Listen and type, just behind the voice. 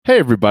Hey,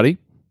 everybody.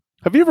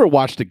 Have you ever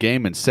watched a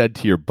game and said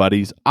to your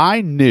buddies, I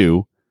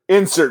knew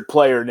Insert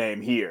player name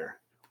here.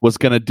 was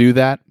going to do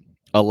that?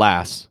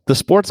 Alas, the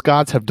sports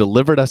gods have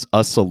delivered us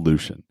a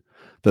solution: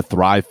 the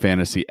Thrive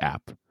Fantasy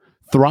app.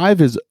 Thrive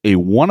is a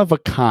one of a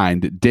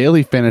kind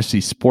daily fantasy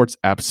sports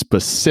app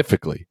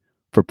specifically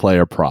for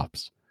player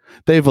props.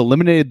 They've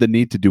eliminated the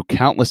need to do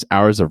countless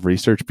hours of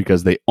research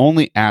because they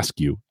only ask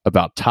you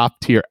about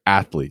top tier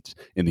athletes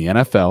in the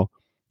NFL,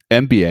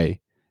 NBA,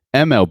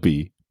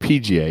 MLB,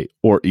 PGA,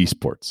 or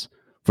esports.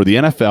 For the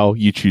NFL,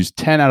 you choose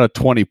 10 out of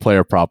 20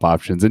 player prop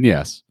options, and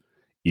yes,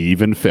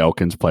 even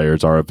Falcons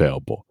players are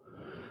available.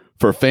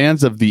 For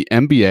fans of the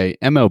NBA,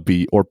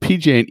 MLB, or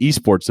PGA and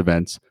esports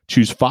events,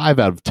 choose 5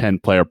 out of 10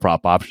 player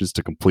prop options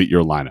to complete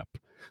your lineup.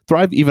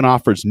 Thrive even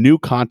offers new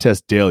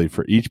contests daily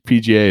for each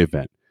PGA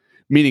event,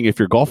 meaning if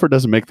your golfer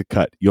doesn't make the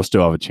cut, you'll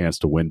still have a chance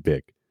to win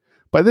big.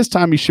 By this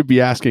time, you should be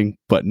asking,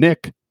 but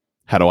Nick,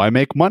 how do I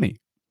make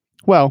money?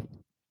 Well,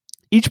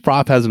 each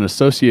prop has an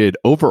associated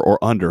over or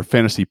under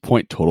fantasy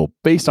point total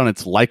based on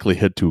its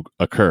likelihood to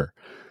occur.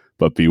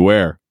 But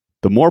beware,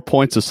 the more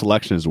points a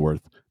selection is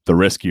worth, the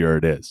riskier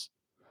it is.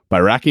 By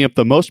racking up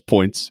the most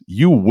points,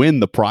 you win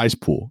the prize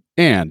pool.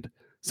 And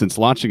since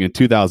launching in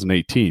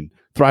 2018,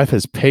 Thrive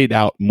has paid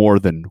out more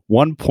than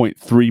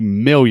 $1.3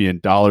 million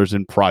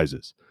in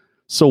prizes.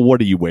 So what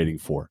are you waiting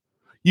for?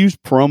 Use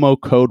promo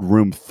code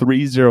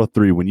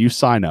ROOM303 when you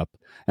sign up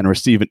and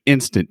receive an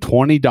instant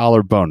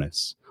 $20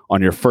 bonus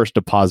on your first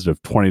deposit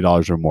of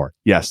 $20 or more.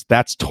 Yes,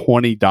 that's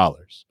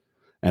 $20.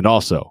 And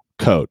also,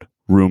 code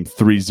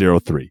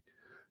ROOM303.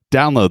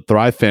 Download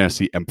Thrive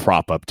Fantasy and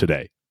prop up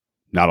today.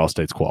 Not all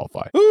states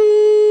qualify.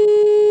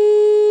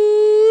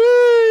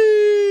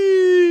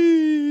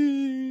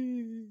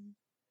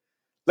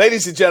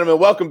 Ladies and gentlemen,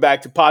 welcome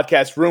back to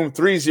Podcast Room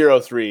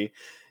 303,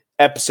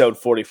 episode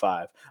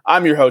 45.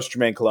 I'm your host,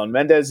 Jermaine Colon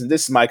Mendez, and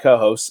this is my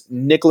co-host,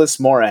 Nicholas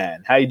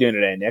Morahan. How you doing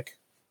today, Nick?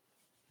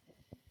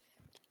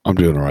 I'm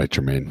doing all right,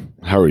 Jermaine.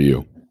 How are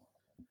you?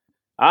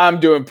 I'm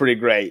doing pretty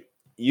great.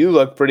 You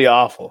look pretty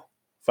awful,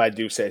 if I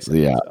do say so.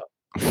 Yeah.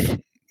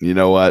 You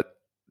know what?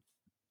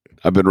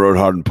 I've been rode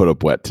hard and put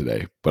up wet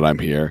today, but I'm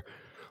here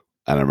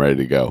and I'm ready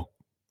to go.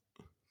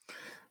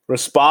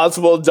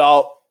 Responsible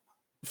adult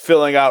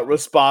filling out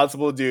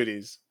responsible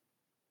duties.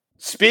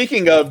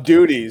 Speaking of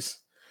duties,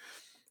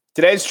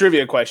 today's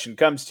trivia question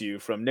comes to you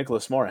from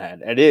Nicholas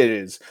Morahan, and it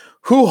is,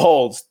 who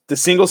holds the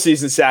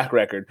single-season sack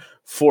record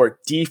for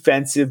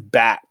defensive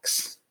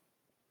backs?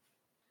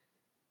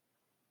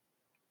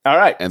 All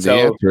right. And the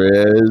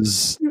answer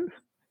is...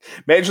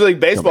 Major League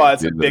Baseball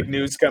has some big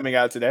news coming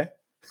out today.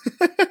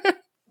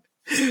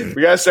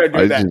 We got to start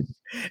doing that.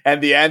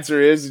 And the answer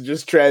is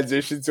just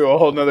transition to a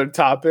whole nother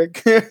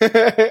topic.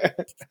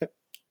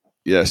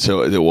 Yeah,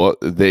 so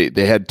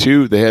they had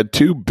two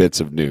bits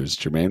of news,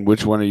 Jermaine.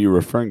 Which one are you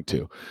referring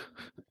to?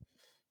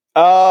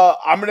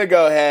 I'm gonna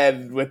go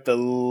ahead with the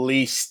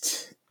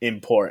least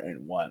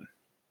important one,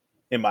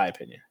 in my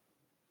opinion.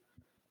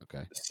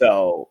 Okay.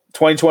 So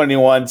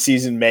 2021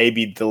 season may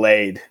be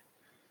delayed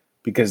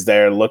because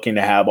they're looking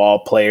to have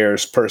all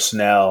players,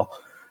 personnel,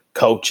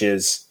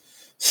 coaches,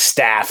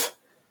 staff,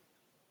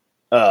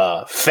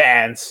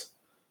 fans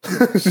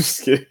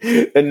just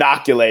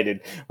inoculated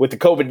with the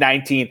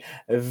COVID-19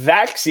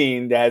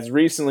 vaccine that has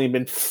recently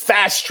been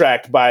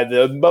fast-tracked by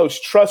the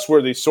most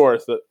trustworthy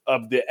source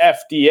of the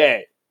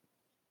FDA.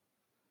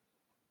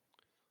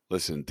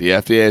 Listen, the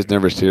FDA has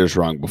never steered us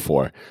wrong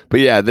before. But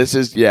yeah, this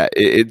is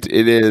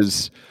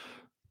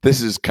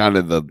kind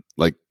of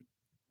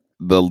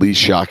the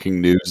least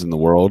shocking news in the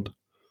world,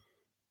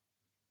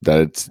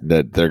 that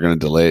they're going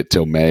to delay it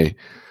till May.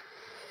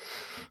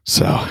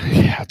 So,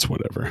 yeah, it's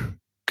whatever.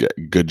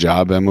 Good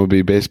job,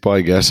 MLB Baseball,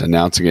 I guess,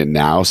 announcing it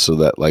now so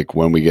that, like,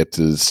 when we get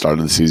to the start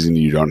of the season,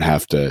 you don't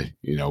have to,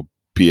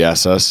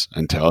 BS us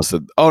and tell us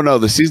that, oh, no,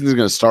 the season is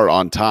going to start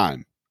on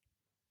time.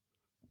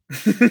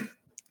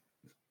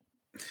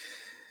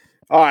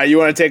 All right, you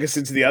want to take us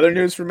into the other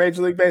news from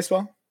Major League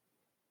Baseball?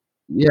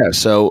 Yeah,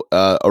 so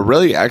a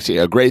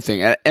great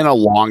thing and a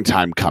long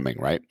time coming,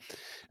 right?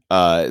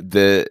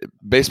 The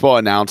baseball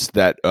announced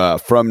that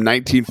from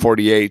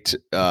 1948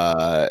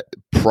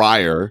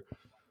 prior,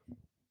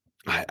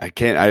 I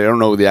don't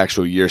know what the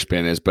actual year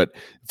span is, but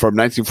from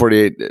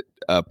 1948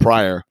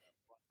 prior,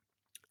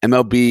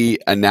 MLB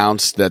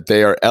announced that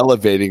they are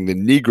elevating the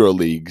Negro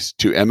Leagues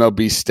to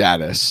MLB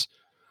status,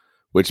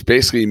 which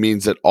basically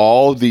means that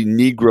all the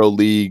Negro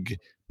League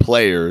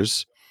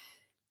players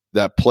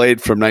that played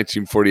from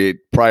 1948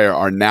 prior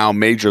are now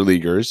major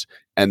leaguers,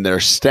 and their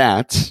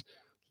stats,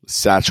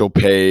 Satchel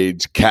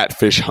Paige,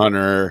 Catfish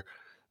Hunter,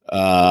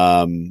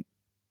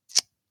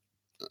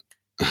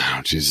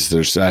 Jesus,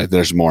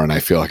 there's more, and I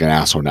feel like an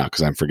asshole now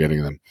because I'm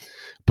forgetting them.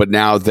 But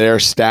now their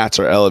stats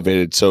are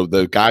elevated. So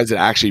the guys that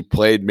actually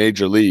played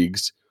major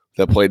leagues,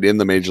 that played in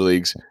the major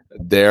leagues,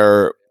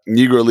 their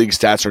Negro League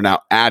stats are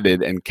now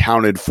added and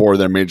counted for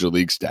their major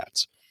league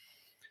stats.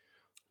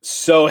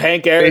 So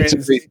Hank Aaron's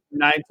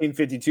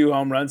 1952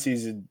 home run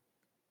season.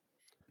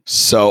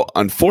 So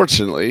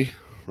unfortunately,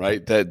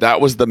 right?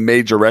 That was the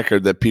major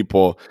record that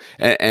people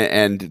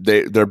and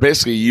they're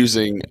basically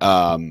using.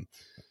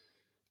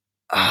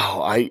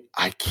 I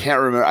can't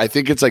remember. I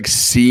think it's like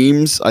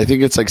Seams. I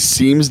think it's like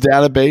Seams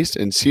database,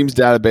 and Seams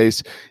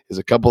database is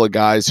a couple of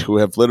guys who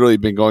have literally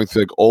been going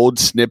through like old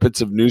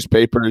snippets of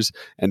newspapers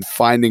and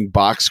finding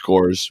box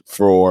scores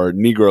for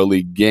Negro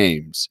League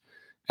games,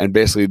 and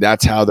basically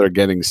that's how they're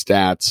getting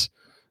stats.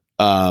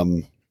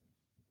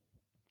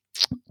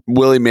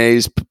 Willie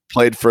Mays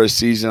played for a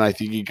season. I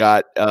think he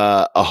got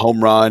a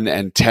home run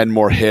and 10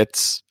 more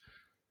hits.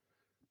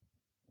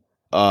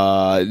 So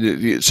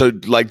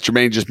like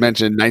Jermaine just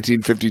mentioned,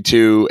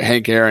 1952,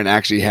 Hank Aaron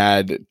actually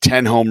had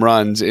 10 home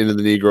runs into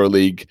the Negro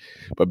League,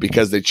 but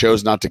because they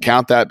chose not to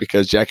count that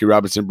because Jackie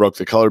Robinson broke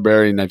the color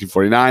barrier in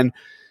 1949,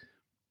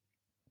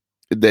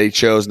 they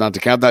chose not to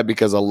count that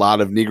because a lot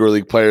of Negro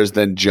League players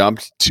then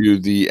jumped to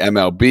the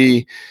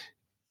MLB.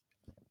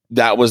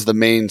 That was the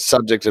main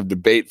subject of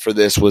debate for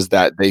this, was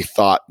that they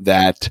thought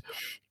that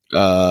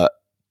the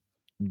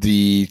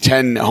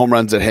 10 home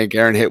runs that Hank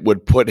Aaron hit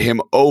would put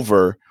him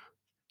over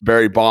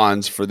Barry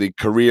Bonds for the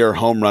career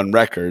home run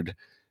record.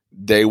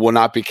 They will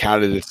not be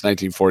counted. It's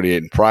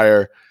 1948 and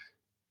prior.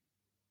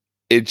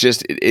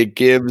 It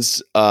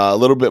gives a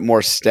little bit more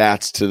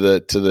stats to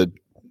the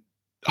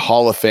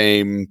Hall of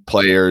Fame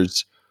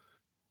players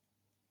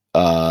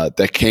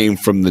that came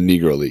from the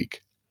Negro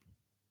League.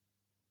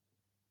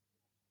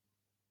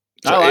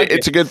 So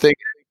it's a good thing.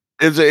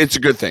 It's a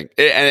good thing,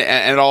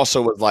 and it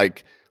also was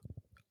like,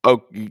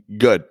 oh,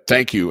 good.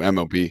 Thank you,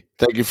 MLB.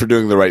 Thank you for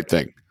doing the right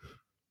thing.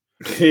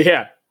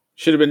 Yeah.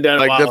 Should have been done.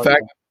 Like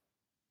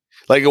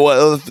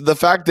the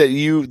fact that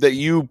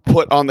you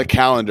put on the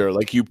calendar,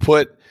 like you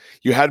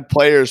had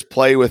players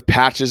play with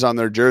patches on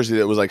their jersey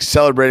that was like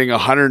celebrating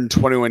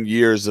 121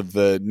 years of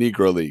the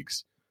Negro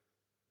Leagues,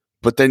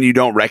 but then you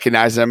don't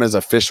recognize them as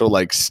official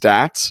like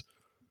stats.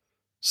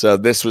 So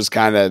this was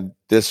kind of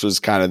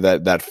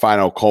that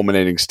final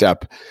culminating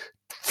step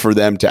for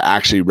them to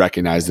actually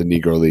recognize the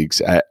Negro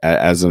Leagues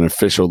as an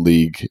official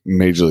league,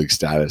 major league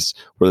status,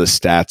 where the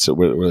stats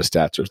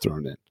are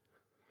thrown in.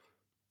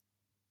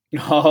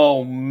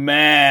 Oh,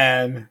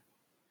 man.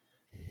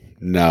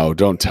 No,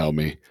 don't tell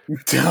me.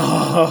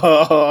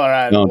 All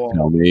right. Don't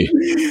tell me.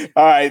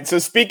 All right. So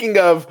speaking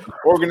of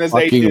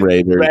organization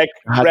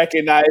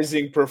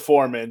recognizing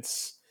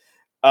performance,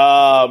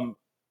 Club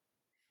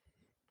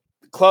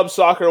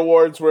Soccer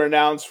Awards were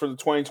announced for the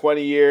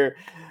 2020 year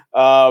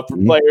for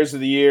Players of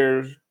the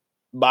Year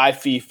by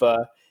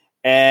FIFA,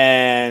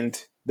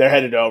 and they're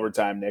headed to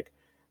overtime, Nick.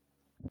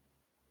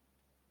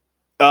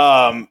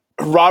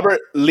 Robert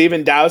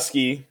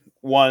Lewandowski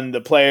won the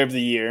Player of the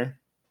Year.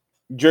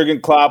 Jurgen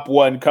Klopp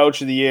won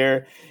Coach of the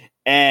Year,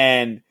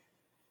 and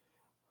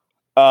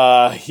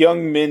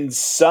Heung-min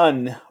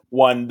Son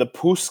won the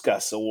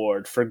Puskas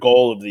Award for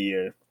Goal of the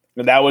Year.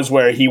 And that was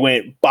where he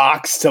went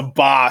box to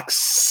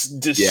box,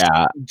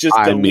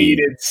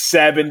 deleted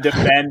 7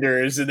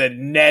 defenders and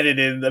then netted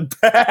in the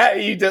back.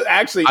 He just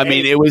actually,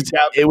 it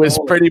was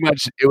pretty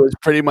much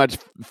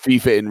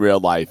FIFA in real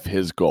life.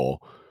 His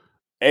goal.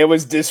 It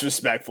was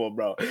disrespectful,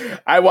 bro.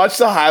 I watched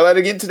the highlight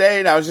again today,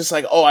 and I was just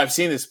like, "Oh, I've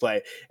seen this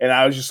play," and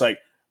I was just like,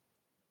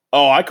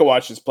 "Oh, I could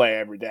watch this play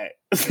every day."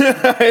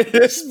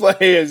 This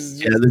play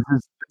is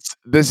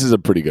this is a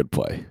pretty good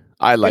play.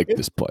 I like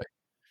this play.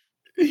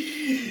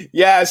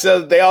 Yeah,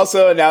 so they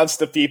also announced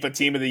the FIFA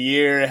Team of the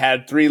Year. It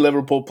had 3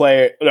 Bayern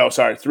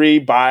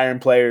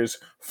players,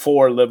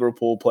 4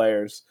 Liverpool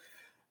players.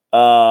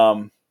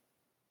 And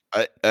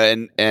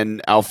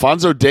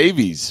Alphonso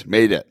Davies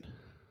made it.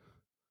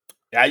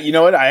 Yeah, you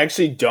know what? I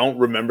actually don't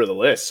remember the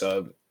list,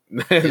 so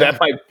that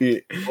might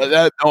be.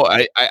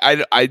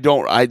 I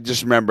don't. I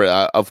just remember.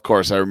 Of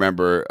course, I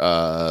remember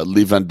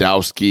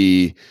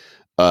Lewandowski.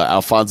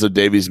 Alphonso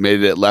Davies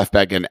made it at left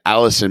back, and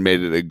Alisson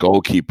made it at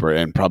goalkeeper,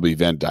 and probably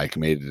Van Dijk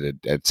made it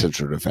at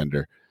central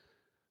defender.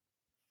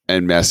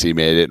 And Messi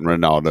made it, and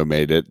Ronaldo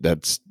made it.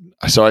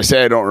 So I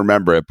say I don't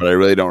remember it, but I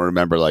really don't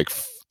remember like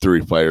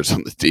 3 players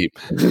on the team.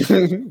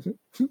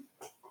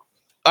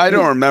 I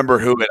don't remember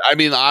who it. I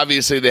mean,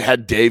 obviously they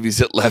had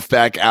Davies at left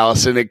back,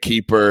 Alisson at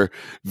keeper,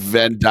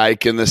 Van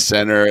Dijk in the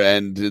center,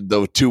 and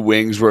the 2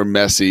 wings were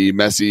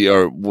Messi.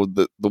 Or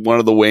the one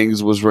of the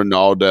wings was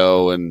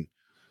Ronaldo,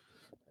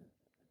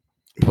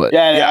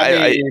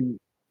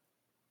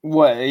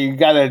 what you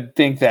got to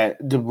think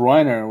that De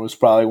Bruyne was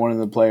probably one of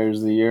the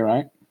players of the year,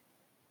 right?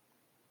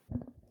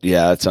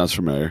 Yeah, that sounds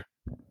familiar.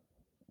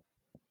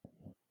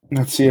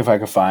 Let's see if I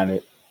can find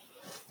it.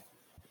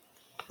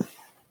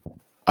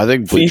 I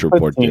think Bleacher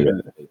Report did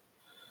it.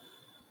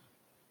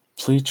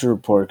 Bleacher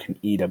Report can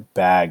eat a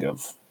bag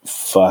of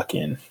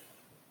fucking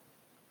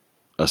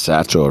a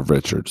satchel of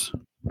Richards.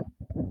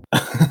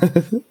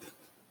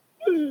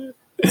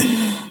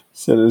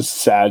 So there's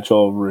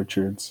satchel of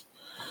Richards.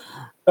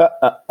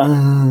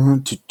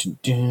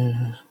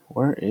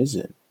 Where is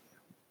it?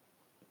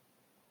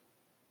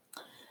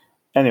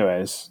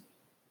 Anyways,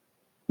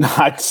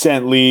 I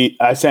sent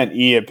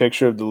E a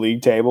picture of the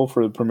league table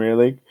for the Premier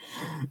League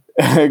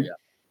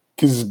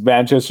because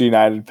Manchester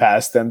United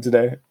passed them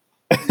today.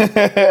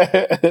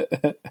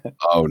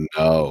 Oh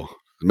no.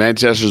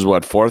 Manchester's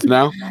what, fourth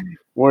now?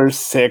 We're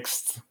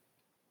sixth.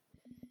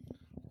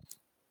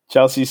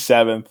 Chelsea's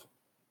seventh.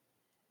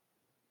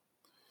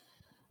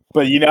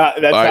 But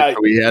that's All right, how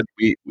so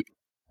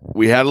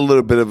we had a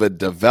little bit of a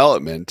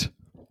development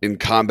in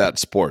combat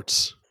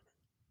sports.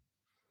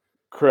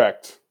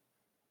 correct.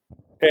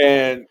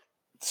 And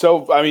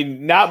so, I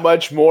mean, not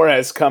much more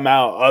has come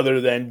out other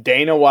than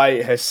Dana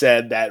White has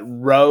said that Thug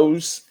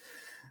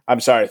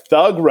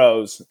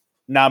Rose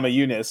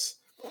Namajunas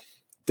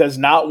does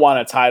not want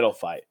a title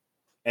fight.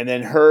 And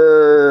then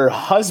her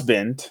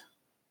husband,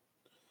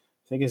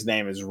 I think his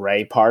name is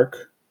Ray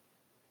Park.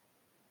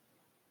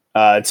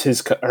 It's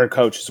her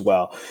coach as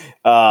well.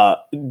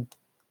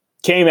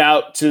 Came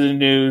out to the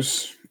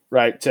news,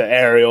 right, to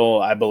Ariel,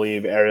 I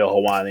believe, Ariel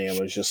Hawani, and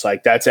was just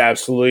like, that's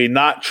absolutely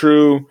not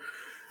true.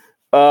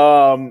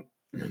 Why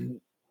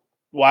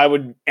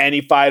would any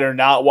fighter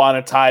not want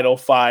a title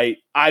fight?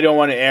 I don't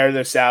want to air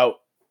this out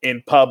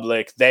in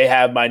public. They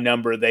have my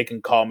number. They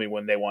can call me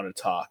when they want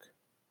to talk.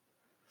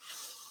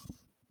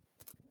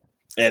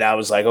 And I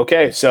was like,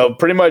 okay, so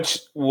pretty much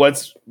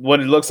what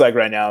it looks like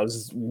right now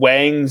is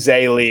Wang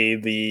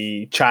Zhili,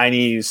 the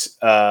Chinese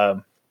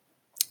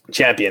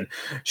champion.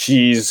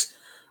 She's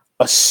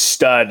a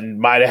stud and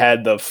might have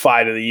had the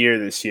fight of the year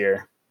this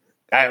year.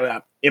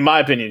 In my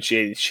opinion,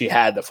 she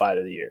had the fight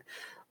of the year.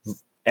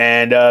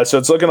 And so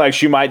it's looking like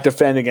she might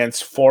defend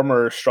against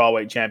former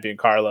strawweight champion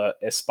Carla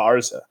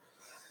Esparza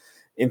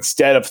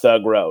instead of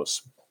Thug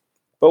Rose.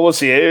 But we'll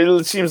see.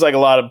 It seems like a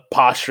lot of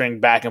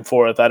posturing back and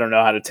forth. I don't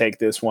know how to take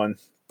this one.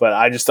 But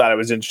I just thought it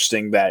was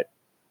interesting that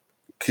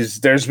because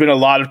there's been a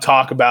lot of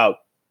talk about,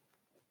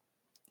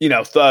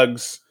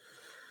 Thug's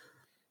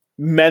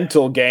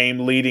mental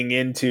game leading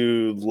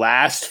into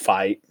last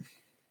fight.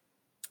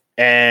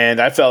 And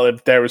I felt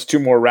if there was 2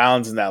 more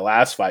rounds in that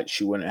last fight,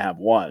 she wouldn't have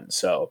won.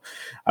 So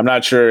I'm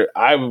not sure.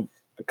 I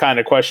kind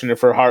of questioned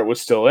if her heart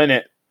was still in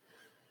it.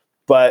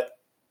 But,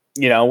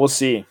 we'll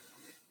see.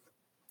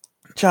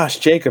 Josh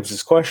Jacobs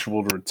is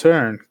questionable to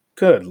return.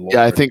 Good Lord.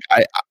 Yeah, I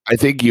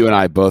think you and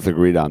I both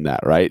agreed on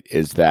that, right?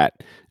 Is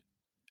that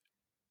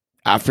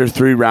after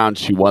 3 rounds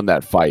she won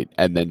that fight,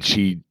 and then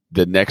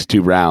the next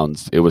 2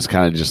 rounds it was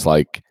kind of just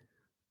like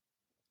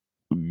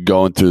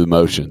going through the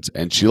motions,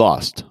 and she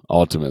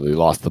ultimately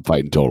lost the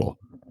fight in total.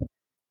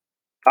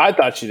 I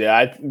thought she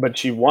did, but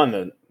she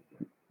won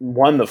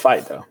the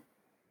fight though.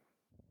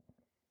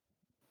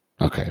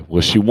 Okay,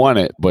 well she won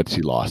it, but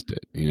she lost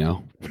it.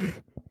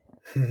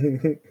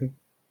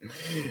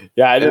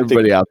 Yeah, I didn't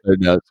Everybody think out there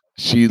knows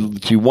she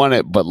won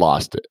it, but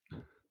lost it.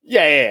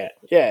 Yeah.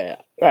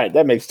 Right,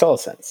 that makes total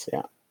sense.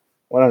 Yeah,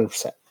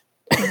 100%.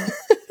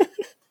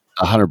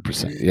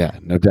 100%. Yeah,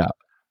 no doubt.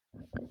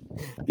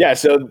 Yeah,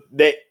 so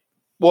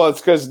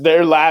it's because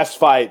their last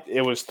fight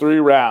it was 3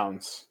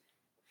 rounds,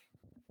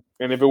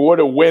 and if it would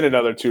have win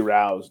another 2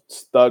 rounds,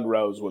 Thug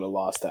Rose would have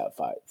lost that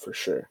fight for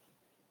sure.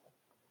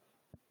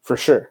 For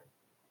sure.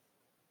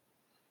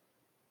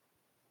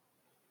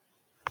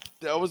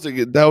 That was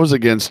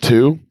against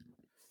 2.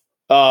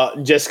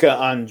 Jessica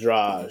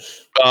Andrade.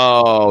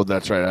 Oh,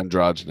 that's right,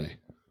 Androgyny.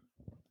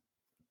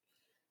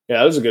 Yeah,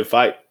 that was a good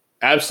fight.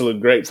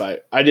 Absolute great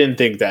fight. I didn't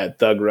think that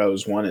Thug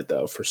Rose won it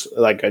though.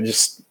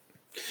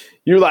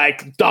 You're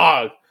like,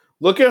 dog.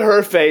 Look at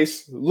her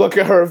face. Look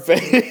at her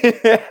face.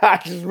 I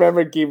just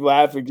remember keep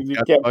laughing because you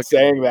kept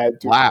saying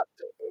that. Dude.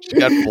 She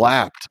got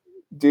flapped.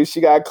 Dude,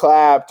 she got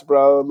clapped,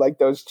 bro. Like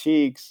those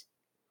cheeks.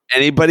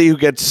 Anybody who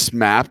gets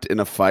smacked in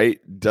a fight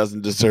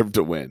doesn't deserve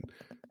to win.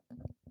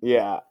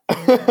 Yeah.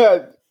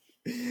 Both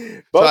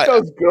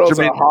those girls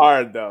are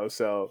hard, though.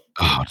 So,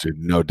 oh, dude,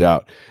 no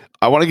doubt.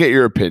 I want to get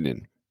your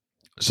opinion.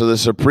 So, the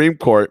Supreme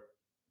Court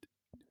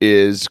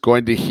is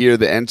going to hear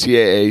the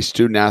NCAA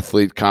student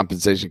athlete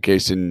compensation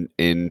case in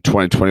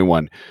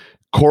 2021.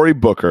 Cory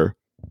Booker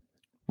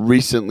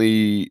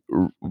recently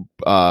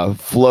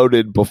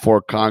floated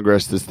before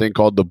Congress this thing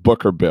called the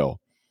Booker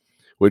Bill,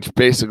 which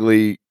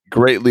basically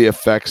greatly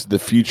affects the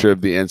future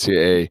of the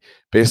NCAA.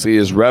 Basically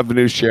is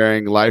revenue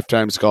sharing,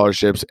 lifetime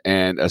scholarships,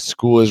 and a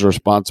school is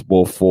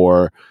responsible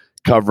for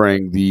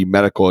covering the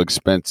medical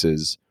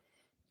expenses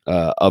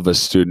of a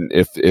student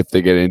if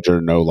they get injured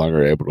or no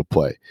longer able to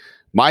play.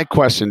 My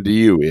question to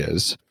you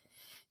is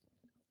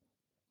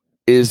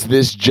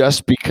this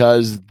just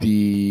because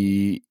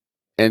the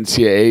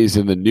NCAA is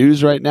in the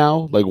news right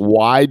now? Like,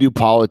 why do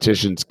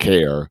politicians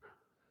care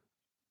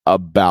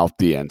about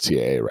the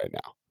NCAA right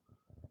now?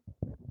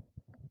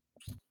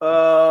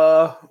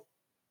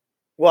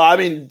 Well, I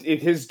mean,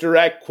 his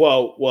direct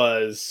quote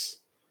was,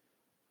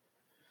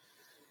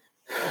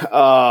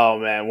 "Oh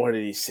man, what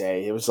did he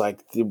say?" It was like,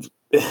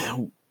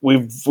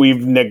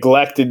 "We've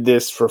neglected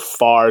this for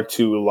far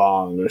too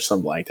long," or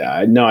something like that.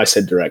 I know I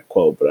said direct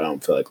quote, but I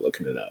don't feel like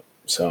looking it up,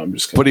 so I'm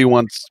just. But he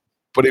wants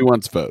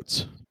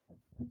votes.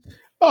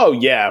 Oh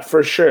yeah,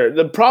 for sure.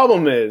 The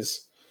problem with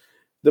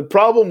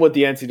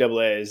the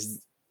NCAA is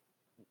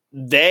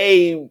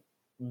they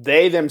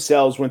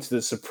themselves went to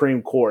the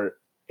Supreme Court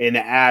and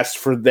asked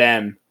for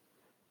them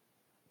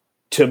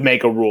to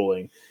make a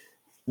ruling.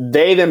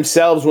 they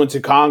themselves went to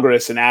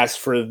Congress and asked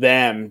for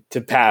them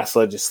to pass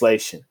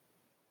legislation.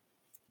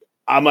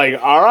 I'm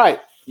like, all right,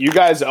 you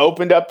guys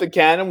opened up the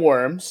can of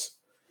worms,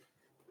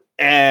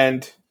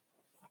 and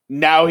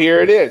now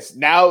here it is.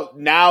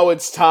 Now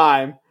it's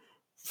time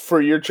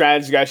for your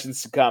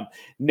transgressions to come.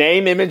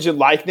 Name, image, and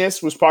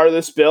likeness was part of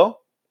this bill,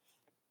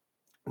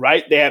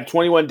 right? They have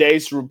 21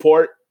 days to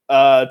report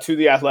to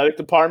the athletic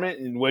department,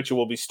 in which it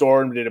will be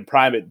stored in a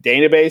private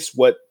database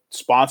what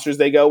sponsors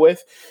they go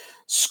with.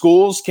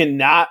 Schools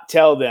cannot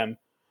tell them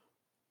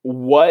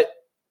what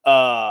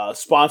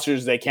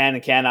sponsors they can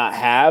and cannot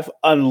have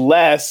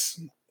unless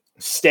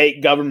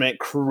state government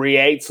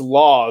creates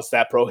laws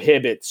that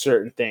prohibit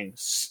certain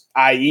things,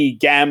 i.e.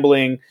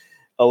 gambling,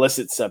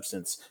 illicit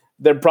substance.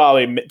 They're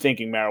probably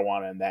thinking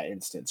marijuana in that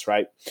instance,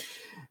 right?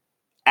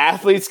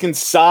 Athletes can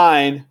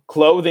sign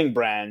clothing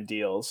brand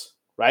deals,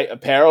 right?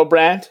 Apparel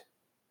brand.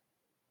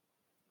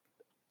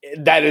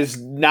 That is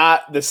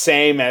not the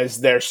same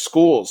as their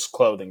school's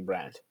clothing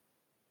brand.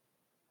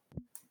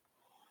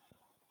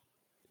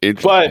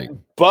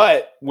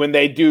 But when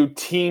they do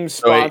team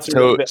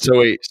sponsored,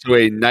 so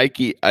a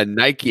Nike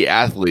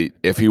athlete,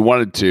 if he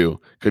wanted to,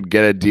 could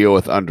get a deal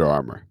with Under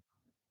Armour.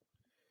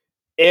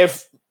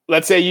 If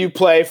let's say you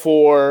play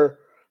for,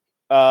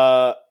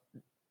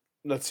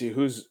 let's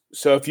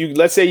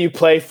say you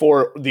play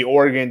for the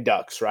Oregon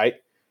Ducks, right?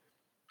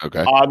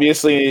 Okay.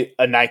 Obviously,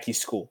 a Nike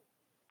school.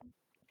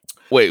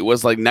 Wait,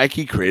 was like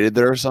Nike created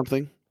there or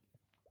something?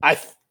 I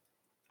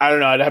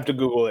don't know. I'd have to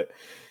Google it.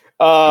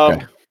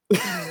 Okay.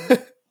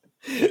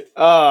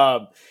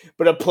 But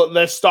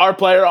the star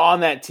player on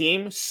that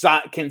team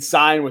can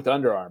sign with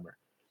Under Armour.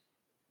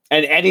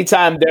 And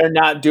anytime they're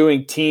not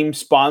doing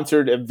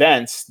team-sponsored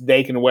events,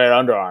 they can wear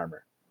Under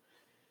Armour.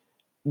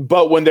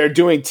 But when they're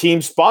doing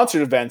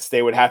team-sponsored events,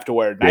 they would have to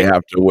wear Nike. They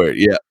have to wear,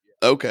 yeah.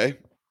 Okay.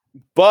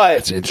 But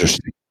that's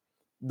interesting.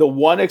 The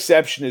one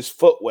exception is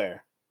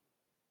footwear.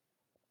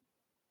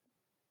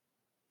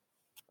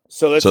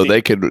 So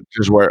they could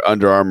just wear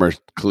Under Armour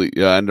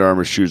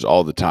shoes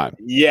all the time.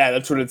 Yeah,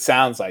 that's what it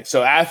sounds like.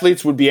 So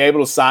athletes would be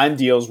able to sign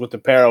deals with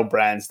apparel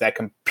brands that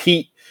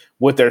compete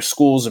with their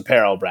school's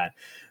apparel brand.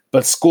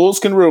 But schools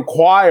can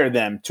require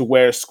them to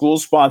wear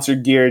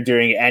school-sponsored gear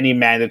during any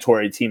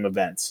mandatory team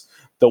events.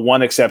 The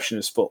one exception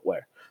is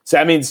footwear. So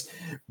that means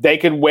they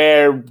could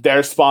wear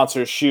their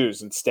sponsor's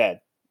shoes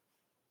instead.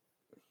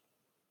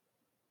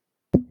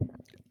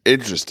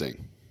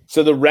 Interesting.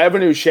 So the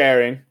revenue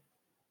sharing,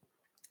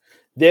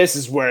 this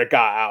is where it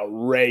got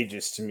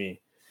outrageous to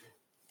me.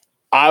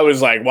 I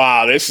was like,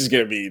 wow,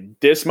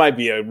 this might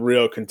be a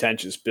real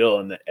contentious bill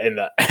in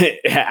the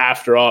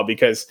after all,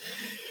 because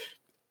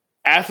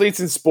athletes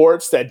in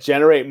sports that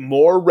generate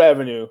more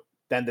revenue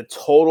than the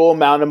total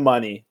amount of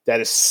money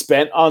that is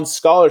spent on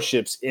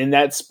scholarships in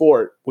that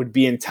sport would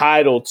be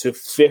entitled to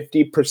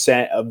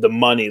 50% of the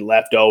money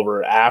left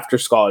over after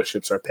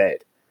scholarships are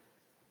paid.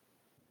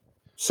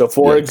 So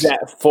for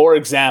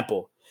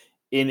example,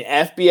 in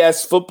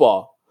FBS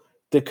football,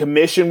 the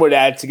commission would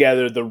add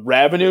together the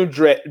revenue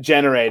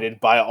generated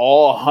by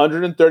all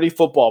 130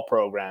 football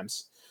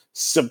programs,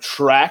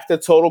 subtract the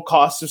total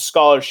cost of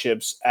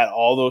scholarships at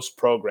all those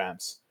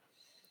programs.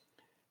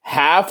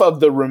 Half of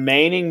the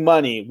remaining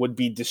money would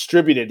be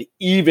distributed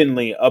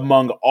evenly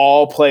among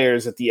all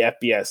players at the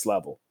FBS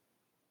level.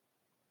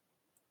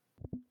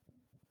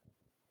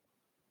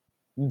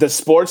 The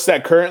sports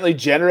that currently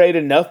generate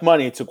enough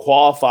money to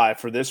qualify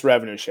for this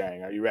revenue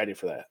sharing. Are you ready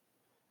for that?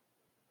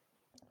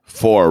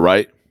 4,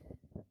 right?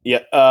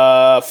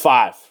 Yeah,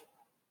 5.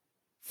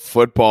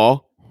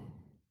 Football.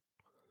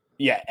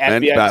 Yeah, FBS,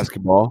 men's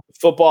basketball.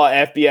 Football,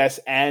 FBS,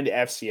 and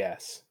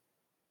FCS.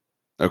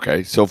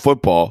 Okay, so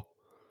football,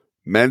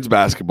 men's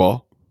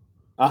basketball.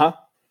 Uh-huh.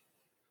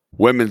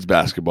 Women's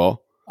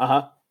basketball.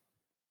 Uh-huh.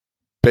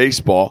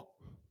 Baseball.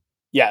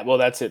 Yeah, well,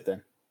 that's it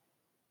then.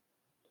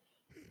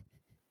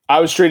 I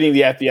was treating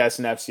the FBS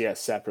and FCS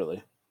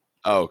separately.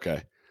 Oh,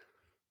 okay.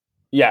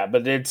 Yeah,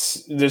 but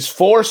there's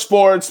 4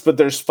 sports, but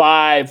there's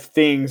 5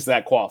 things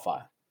that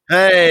qualify.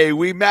 Hey,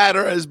 we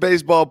matter as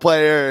baseball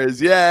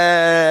players.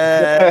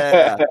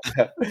 Yeah.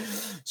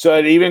 So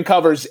it even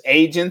covers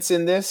agents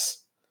in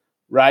this,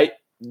 right?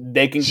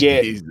 They can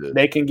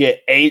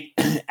get 8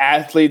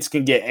 athletes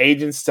can get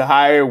agents to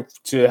hire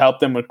to help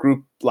them with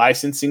group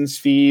licensing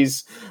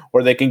fees,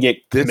 or they can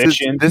get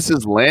commission. This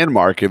is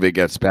landmark if it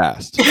gets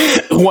passed.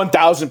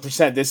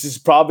 1,000%. This is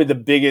probably the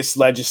biggest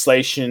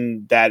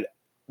legislation that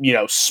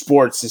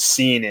sports has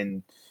seen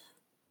in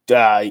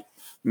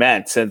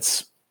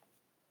since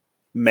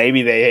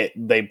maybe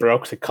they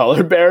broke the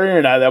color barrier,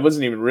 and that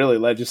wasn't even really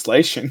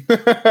legislation.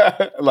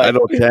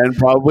 Title 10,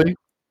 probably.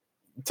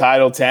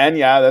 Title 10,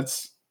 yeah,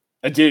 that's.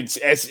 Dude,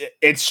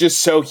 it's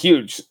just so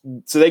huge.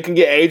 So they can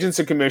get agents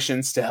and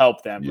commissions to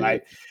help them,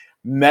 right?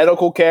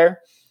 Medical care.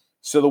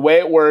 So the way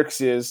it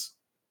works is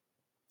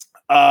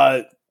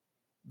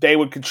they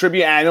would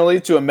contribute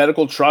annually to a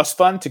medical trust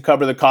fund to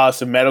cover the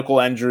cost of medical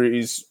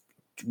injuries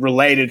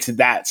related to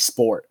that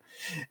sport.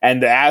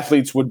 And the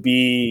athletes would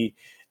be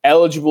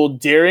eligible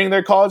during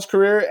their college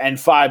career and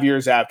 5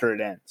 years after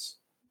it ends.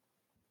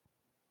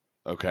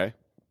 Okay.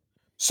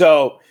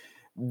 So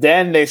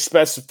then they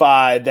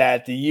specify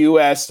that the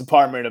U.S.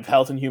 Department of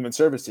Health and Human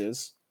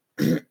Services,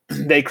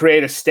 they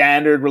create a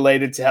standard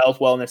related to health,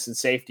 wellness, and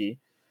safety.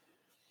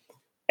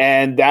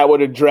 And that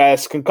would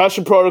address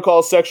concussion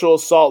protocols, sexual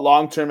assault,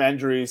 long-term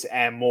injuries,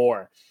 and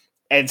more.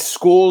 And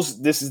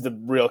schools, this is the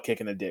real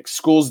kick in the dick.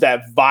 Schools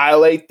that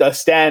violate the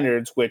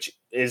standards, which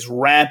is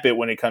rampant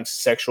when it comes to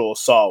sexual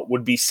assault,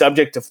 would be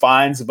subject to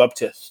fines of up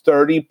to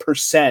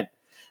 30%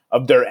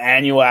 of their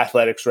annual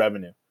athletics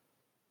revenue.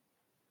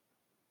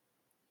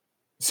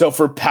 So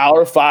for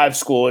Power 5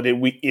 school, it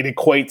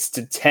equates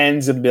to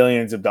tens of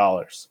millions of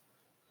dollars.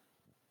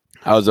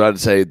 I was about to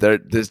say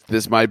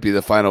this might be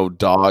the final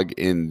dog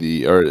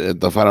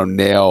the final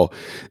nail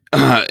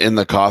in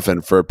the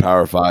coffin for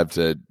Power 5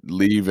 to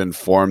leave and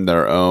form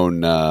their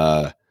own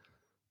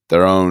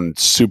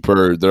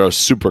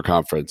super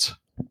conference.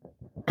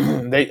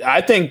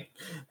 I think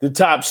the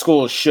top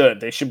schools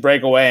should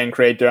break away and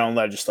create their own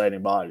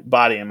legislating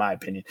body, in my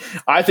opinion.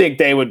 I think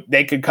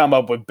they could come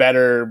up with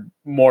better,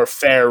 more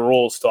fair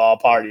rules to all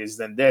parties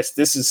than this.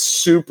 This is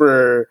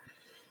super.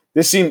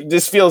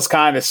 This feels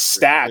kind of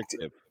stacked.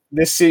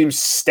 This seems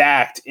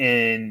stacked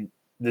in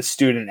the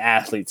student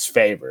athlete's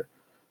favor.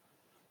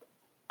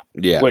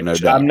 Yeah, which no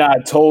doubt. I'm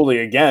not totally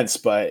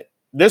against, but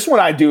this one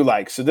I do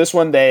like. So this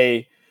one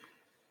they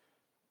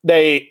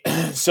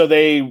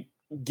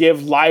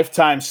give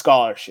lifetime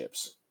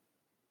scholarships,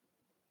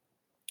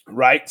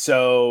 right?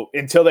 So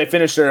until they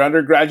finish their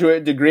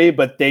undergraduate degree,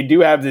 but they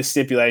do have this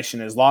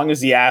stipulation: as long as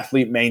the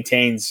athlete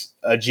maintains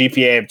a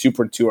GPA of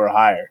 2.2 or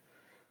higher,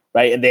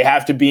 right? And they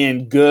have to be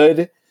in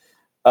good,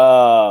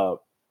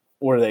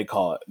 what do they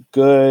call it?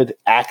 Good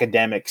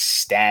academic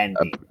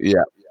standing.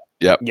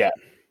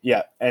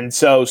 Yeah. And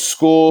so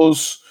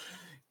schools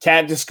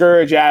can't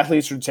discourage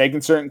athletes from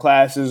taking certain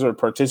classes or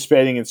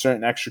participating in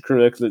certain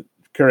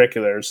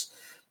extracurriculars.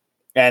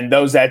 And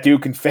those that do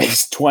can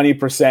face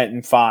 20%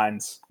 in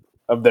fines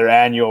of their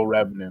annual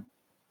revenue.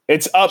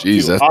 It's up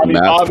to. That's the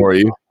math for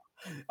you.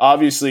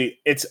 Obviously,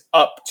 it's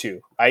up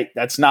to, right?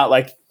 That's not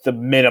like the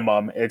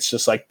minimum. It's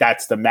just like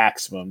that's the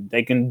maximum.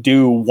 They can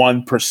do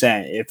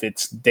 1% if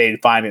they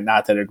find it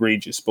not that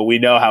egregious. But we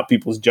know how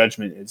people's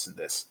judgment is in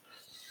this.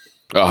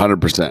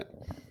 100%.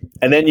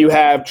 And then you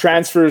have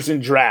transfers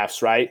and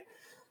drafts, right?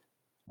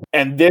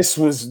 And this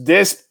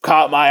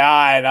caught my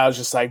eye, and I was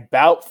just like,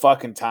 about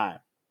fucking time.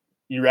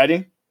 You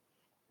ready?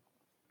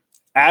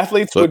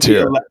 Athletes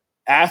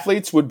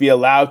would be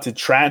allowed to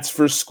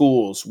transfer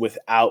schools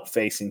without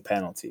facing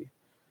penalty.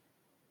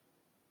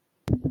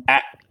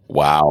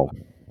 Wow.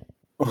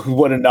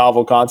 What a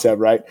novel concept,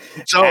 right?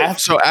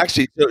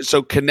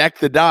 So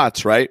connect the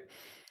dots, right?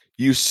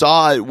 You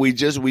saw it. We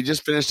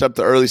just finished up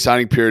the early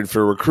signing period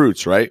for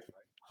recruits, right?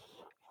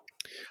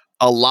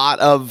 A lot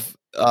of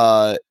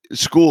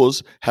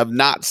schools have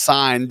not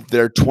signed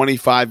their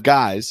 25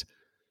 guys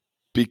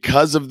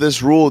because of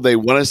this rule. They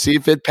want to see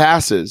if it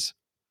passes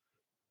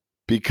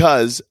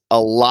because a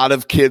lot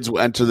of kids will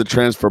enter the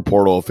transfer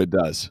portal if it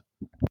does.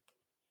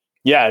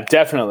 Yeah,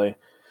 definitely.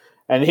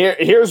 And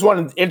here's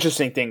one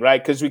interesting thing,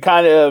 right? Because we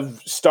kind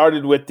of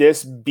started with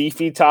this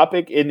beefy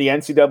topic in the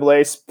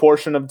NCAA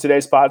portion of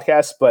today's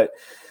podcast, but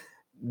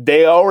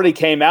they already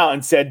came out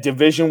and said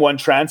Division I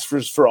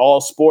transfers for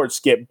all sports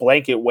get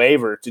blanket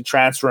waiver to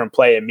transfer and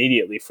play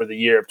immediately for the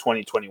year of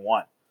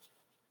 2021.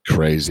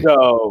 Crazy.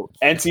 So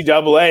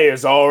NCAA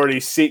is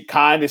already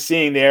kind of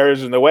seeing the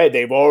errors in the way.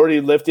 They've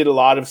already lifted a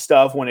lot of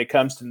stuff when it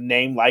comes to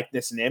name,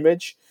 likeness, and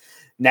image.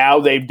 Now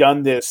they've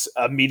done this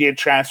immediate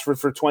transfer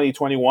for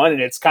 2021,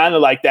 and it's kind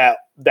of like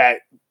that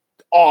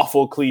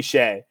awful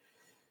cliche.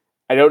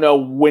 I don't know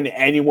when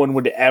anyone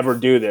would ever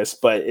do this,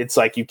 but it's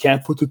like you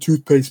can't put the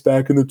toothpaste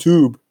back in the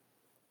tube.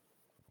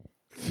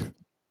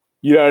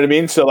 You know what I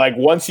mean? So like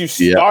once you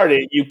start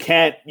it, you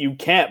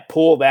can't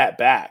pull that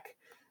back.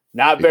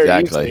 Not very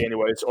easily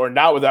anyways, or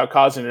not without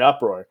causing an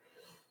uproar.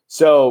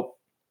 So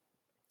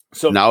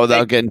not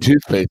without getting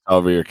toothpaste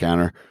over your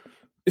counter.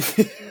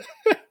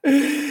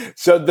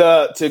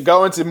 So to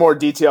go into more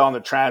detail on the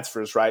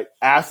transfers, right?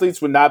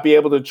 Athletes would not be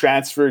able to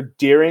transfer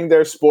during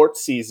their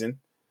sports season,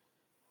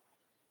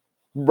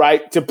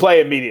 right? To play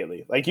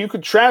immediately. Like you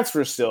could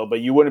transfer still,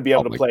 but you wouldn't be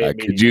able to play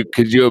immediately.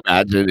 Could you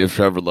imagine if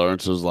Trevor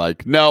Lawrence was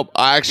like, nope,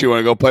 I actually want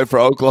to go play for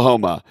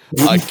Oklahoma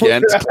against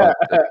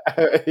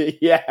Clemson.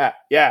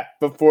 Yeah.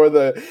 Before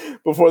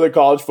the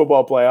college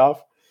football playoff.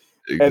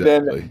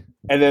 Exactly.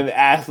 And then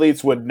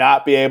athletes would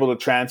not be able to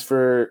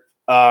transfer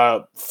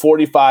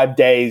 45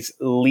 days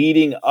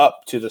leading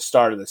up to the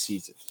start of the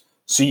season.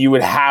 So you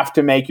would have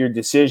to make your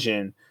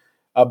decision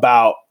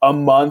about a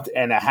month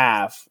and a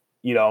half,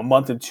 a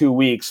month and 2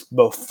 weeks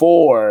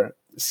before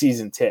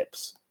season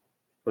tips.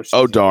 Or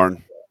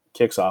season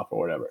kicks off or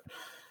whatever.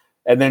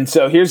 And then,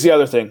 so here's the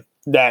other thing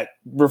that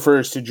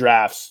refers to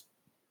drafts.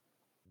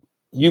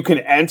 You can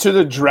enter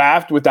the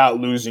draft without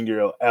losing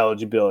your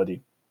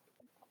eligibility.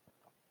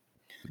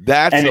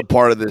 That's the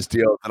part of this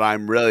deal that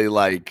I'm really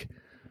like,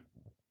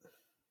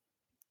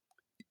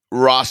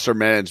 roster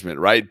management,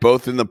 right?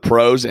 Both in the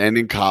pros and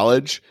in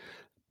college.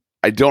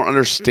 I don't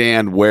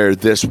understand where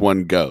this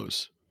one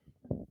goes.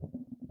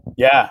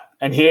 Yeah,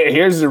 and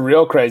here's the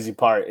real crazy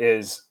part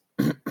is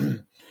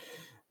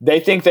they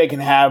think they can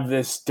have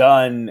this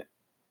done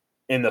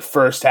in the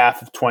first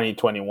half of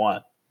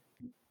 2021.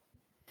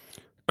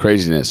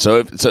 Craziness. So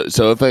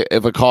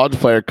if a college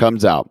player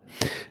comes out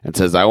and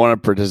says, I want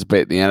to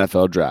participate in the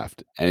NFL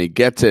draft, and he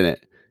gets in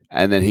it,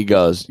 and then he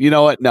goes, you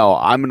know what? No,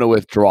 I'm going to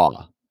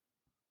withdraw.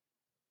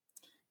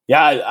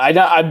 Yeah, I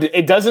know.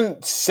 It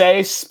doesn't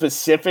say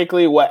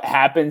specifically what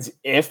happens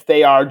if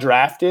they are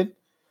drafted,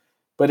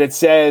 but it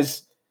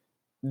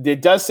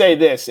does say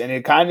this, and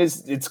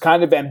it's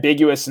kind of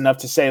ambiguous enough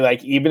to say,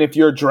 like, even if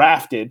you're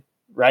drafted,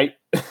 right?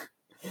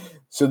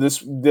 So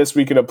this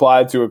we could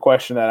apply to a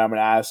question that I'm going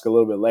to ask a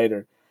little bit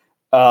later.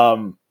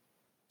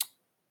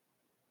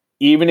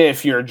 Even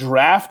if you're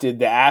drafted,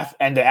 the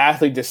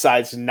athlete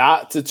decides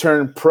not to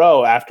turn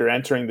pro after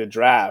entering the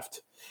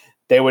draft,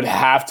 they would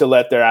have to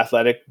let their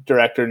athletic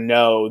director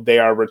know they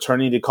are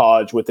returning to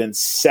college within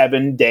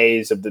 7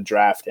 days of the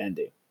draft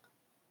ending.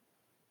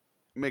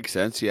 Makes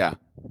sense, yeah.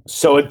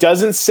 So it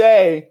doesn't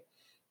say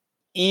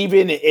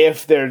even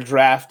if they're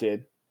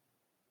drafted,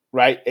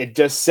 right? It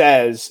just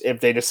says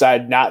if they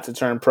decide not to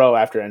turn pro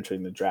after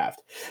entering the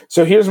draft.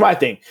 So here's my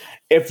thing.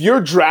 If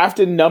you're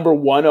drafted number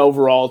 1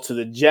 overall to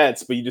the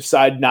Jets, but you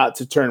decide not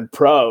to turn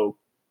pro,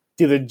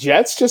 do the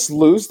Jets just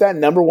lose that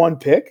number 1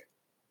 pick?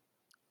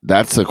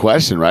 That's the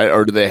question, right?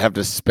 Or do they have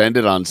to spend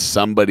it on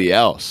somebody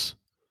else?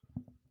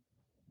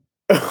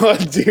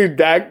 Dude,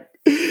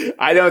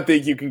 I don't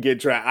think you can get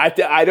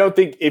drafted. I don't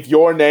think if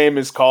your name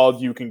is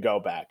called, you can go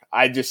back.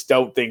 I just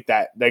don't think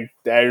that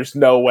there's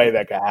no way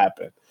that can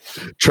happen.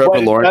 Trevor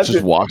Lawrence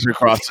just walks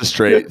across the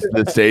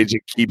stage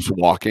and keeps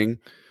walking.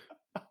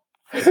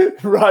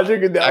 Roger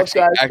Goodell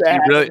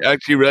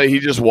really, he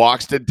just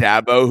walks to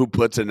Dabo, who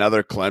puts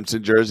another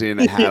Clemson jersey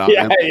and a hat on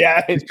him.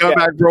 Yeah, he's coming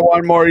back for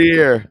one more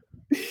year.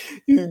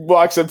 He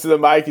walks up to the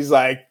mic. He's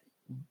like,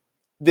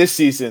 "This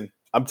season,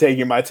 I'm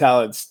taking my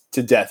talents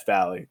to Death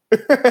Valley.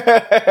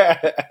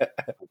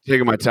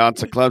 Taking my talents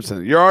to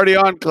Clemson. You're already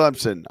on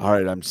Clemson. All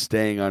right, I'm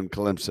staying on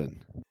Clemson."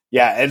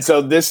 Yeah, and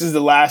so this is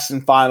the last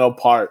and final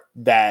part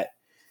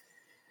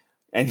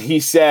and he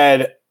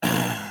said,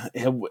 I'm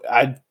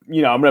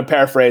going to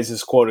paraphrase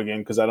his quote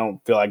again because I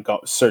don't feel like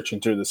searching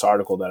through this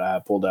article that I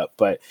have pulled up,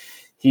 but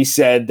he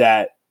said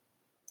that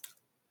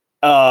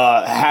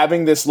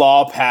having this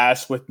law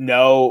passed with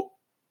no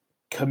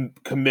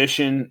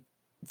commission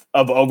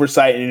of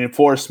oversight and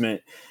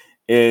enforcement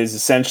is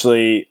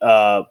essentially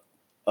a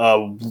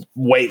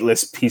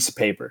weightless piece of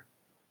paper.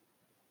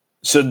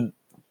 So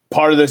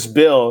part of this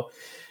bill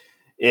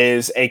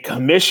is a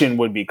commission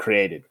would be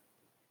created,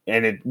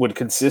 and it would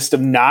consist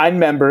of 9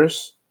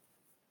 members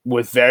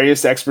with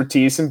various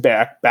expertise and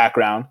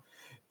background.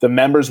 The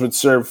members would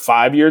serve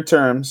 5-year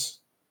terms.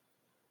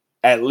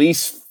 At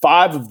least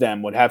 5 of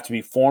them would have to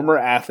be former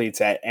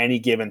athletes at any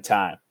given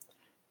time.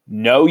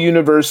 No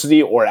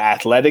university or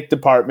athletic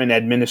department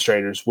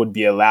administrators would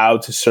be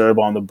allowed to serve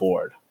on the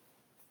board.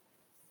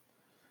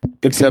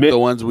 Except the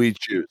ones we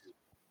choose.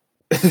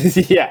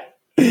 Yeah.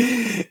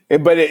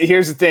 But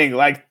here's the thing.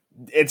 Like,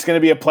 it's going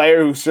to be a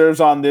player who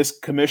serves on this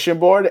commission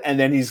board, and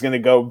then he's going to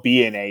go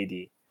be an AD.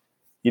 You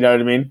know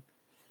what I mean?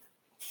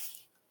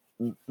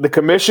 The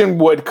commission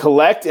would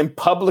collect and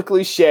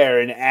publicly share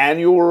an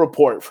annual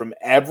report from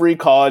every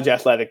college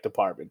athletic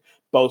department,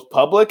 both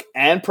public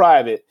and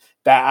private,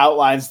 that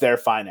outlines their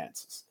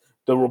finances.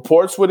 The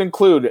reports would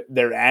include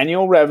their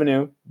annual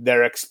revenue,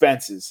 their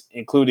expenses,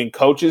 including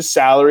coaches'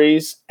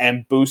 salaries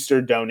and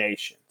booster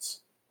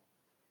donations.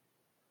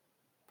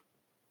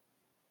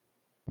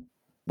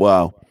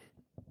 Wow.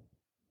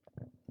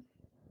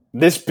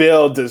 This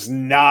bill does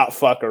not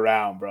fuck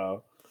around,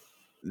 bro.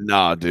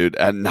 Nah, dude,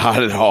 and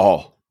not at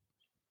all.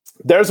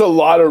 There's a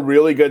lot of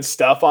really good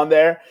stuff on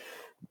there.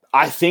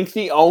 I think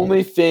the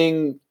only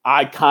thing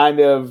I kind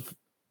of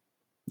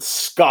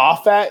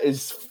scoff at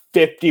is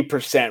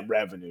 50%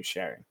 revenue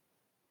sharing.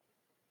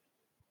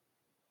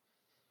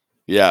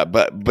 Yeah,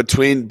 but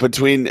between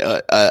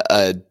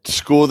a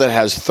school that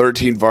has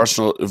 13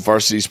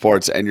 varsity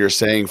sports, and you're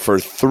saying for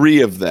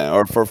 3 of them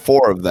or for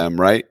 4 of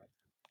them, right?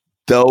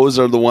 Those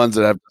are the ones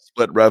that have to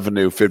split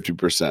revenue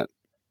 50%.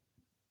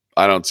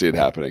 I don't see it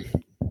happening.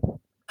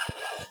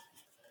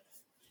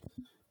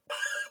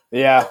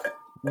 Yeah,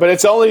 but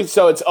it's only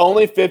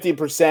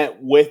 50%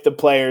 with the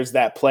players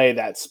that play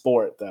that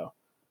sport, though.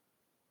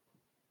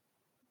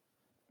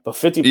 But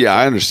 50%, yeah,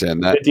 I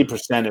understand that.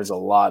 50% is a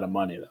lot of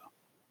money, though.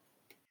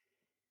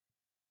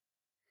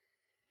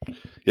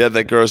 Yeah,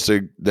 that goes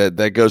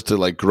to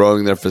like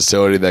growing their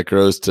facility. That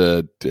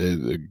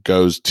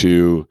goes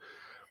to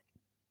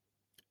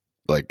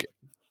like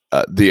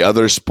the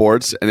other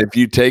sports. And if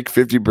you take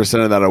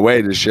 50% of that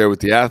away to share with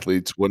the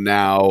athletes, well,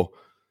 now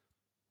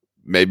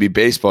maybe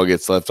baseball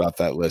gets left off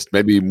that list.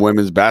 Maybe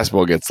women's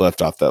basketball gets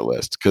left off that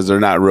list because they're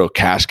not real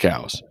cash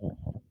cows.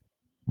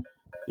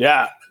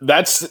 Yeah,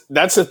 that's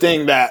the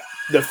thing that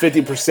the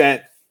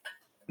 50%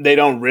 they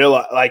don't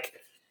realize. Like,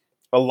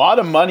 a lot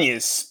of money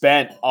is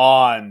spent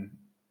on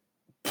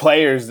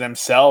players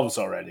themselves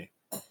already.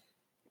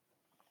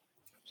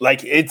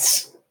 like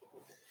it's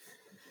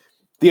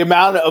the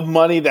amount of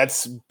money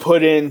that's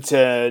put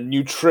into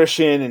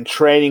nutrition and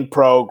training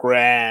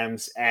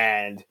programs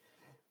and,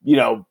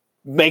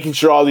 making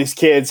sure all these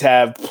kids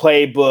have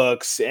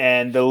playbooks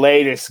and the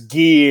latest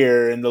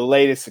gear and the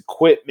latest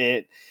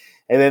equipment.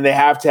 And then they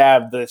have to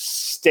have the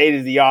state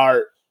of the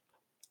art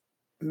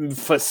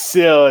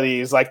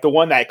facilities like the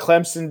one that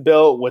Clemson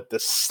built with the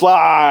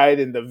slide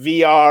and the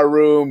VR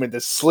room and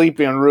the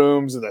sleeping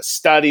rooms and the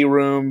study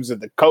rooms and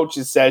the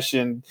coaches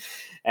session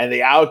and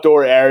the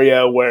outdoor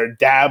area where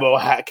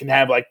Dabo can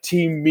have like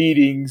team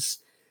meetings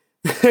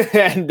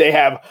and they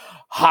have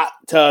hot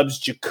tubs,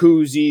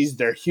 jacuzzis,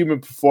 their human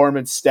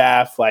performance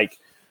staff. Like,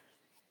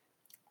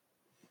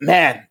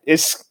 man,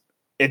 it's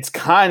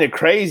kind of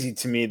crazy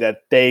to me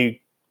that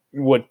they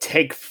would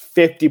take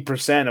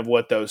 50% of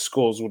what those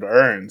schools would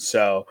earn.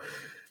 So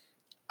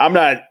I'm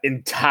not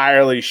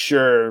entirely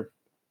sure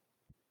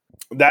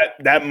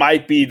that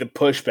might be the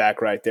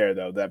pushback right there,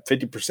 though. That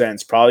 50%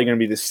 is probably going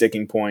to be the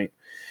sticking point.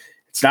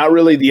 It's not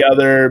really the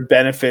other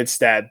benefits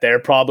that they're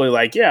probably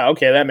like, yeah,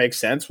 okay, that makes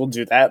sense. We'll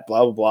do that,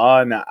 blah, blah,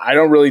 blah. And I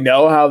don't really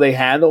know how they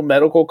handle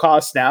medical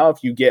costs now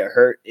if you get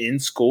hurt in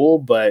school,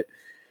 but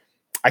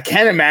I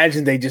can't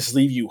imagine they just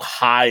leave you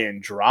high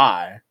and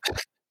dry.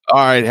 All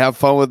right, have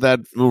fun with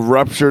that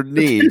ruptured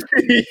knee.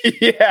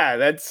 Yeah,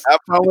 have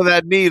fun with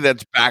that knee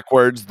that's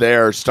backwards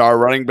there, star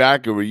running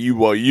back. Or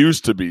you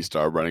used to be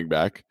star running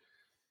back.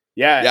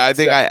 Yeah, I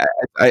think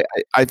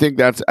I think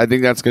that's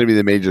going to be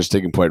the major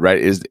sticking point, right?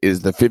 Is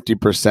the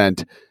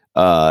 50%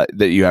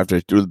 that you have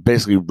to do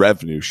basically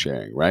revenue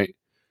sharing, right?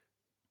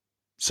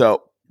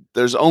 So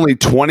there's only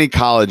 20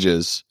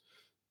 colleges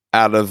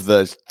out of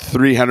the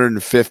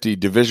 350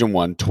 Division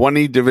I,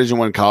 20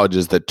 Division I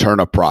colleges that turn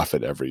a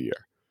profit every year.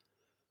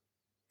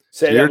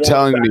 You're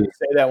telling me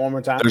say that one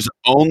more time. There's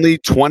only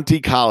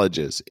 20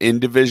 colleges in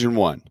Division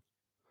I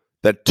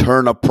that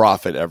turn a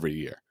profit every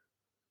year.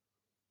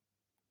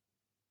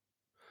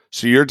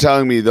 So you're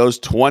telling me those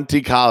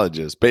 20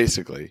 colleges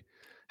basically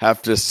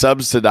have to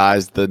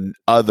subsidize the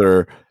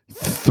other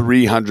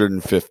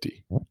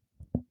 350.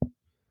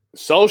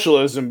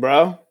 Socialism,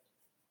 bro.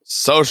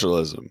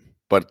 Socialism,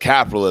 but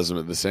capitalism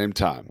at the same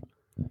time.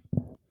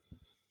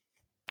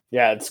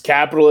 Yeah, it's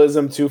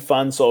capitalism to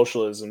fund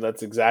socialism.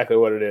 That's exactly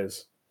what it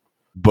is.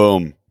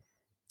 Boom.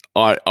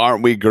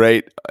 Aren't we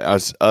great?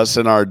 Us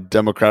in our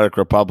democratic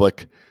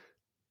republic.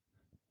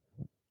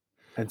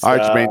 All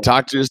right, Jermaine,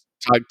 talk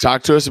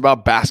to us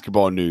about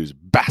basketball news.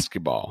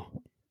 Basketball.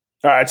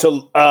 All right,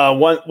 so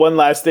one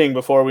last thing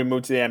before we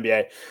move to the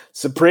NBA.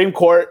 Supreme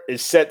Court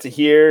is set to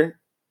hear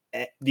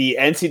the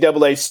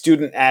NCAA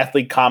student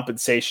athlete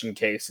compensation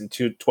case in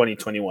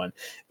 2021.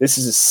 This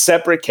is a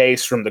separate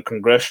case from the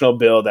congressional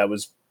bill that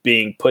was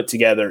being put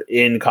together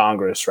in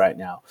Congress right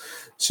now.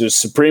 So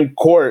Supreme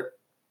Court,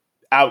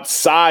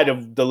 outside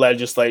of the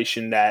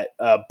legislation that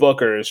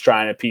Booker is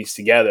trying to piece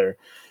together,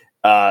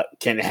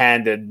 can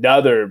hand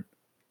another,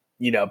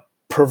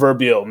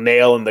 proverbial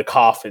nail in the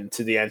coffin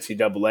to the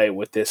NCAA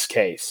with this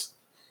case.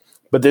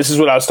 But this is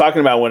what I was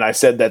talking about when I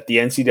said that the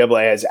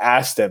NCAA has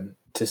asked them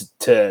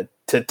to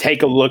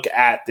take a look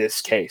at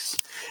this case.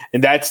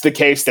 And that's the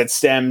case that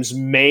stems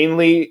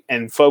mainly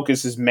and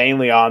focuses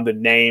mainly on the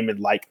name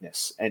and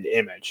likeness and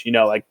image.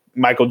 Like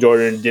Michael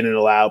Jordan didn't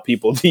allow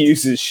people to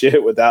use his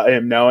shit without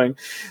him knowing.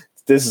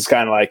 This is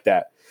kind of like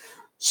that.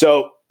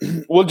 So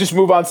we'll just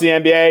move on to the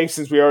NBA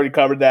since we already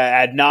covered that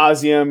ad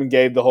nauseum and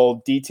gave the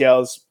whole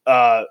details.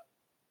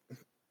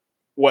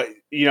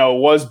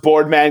 Was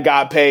Boardman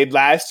got paid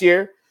last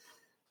year?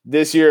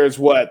 This year is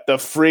what? The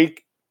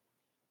freak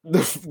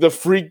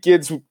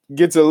gets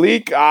a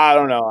leak? I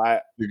don't know.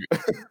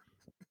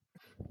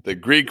 The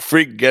Greek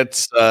freak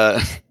gets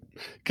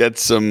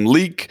some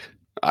leak.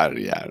 I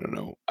don't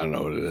know. I don't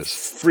know what it is.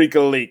 Freak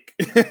a leak.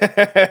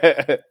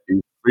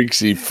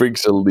 He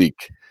freaks a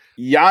leak.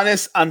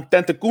 Giannis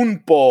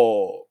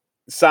Antetokounmpo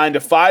signed a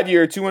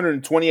 5-year,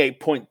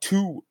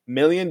 $228.2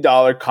 million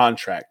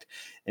contract,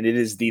 and it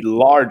is the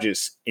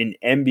largest in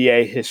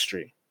NBA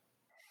history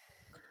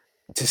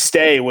to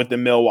stay with the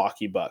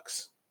Milwaukee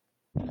Bucks.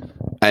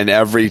 And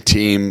every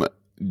team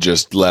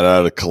just let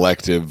out a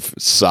collective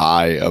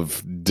sigh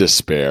of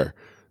despair.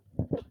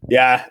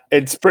 Yeah,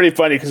 it's pretty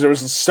funny because there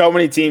was so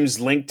many teams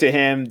linked to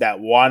him that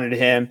wanted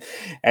him.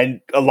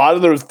 And a lot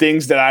of the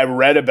things that I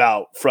read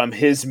about from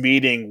his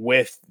meeting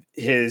with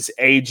his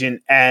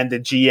agent and the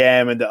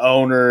GM and the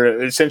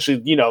owner,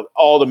 essentially,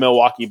 all the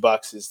Milwaukee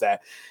Bucks, is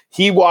that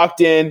he walked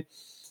in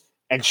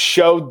and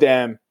showed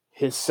them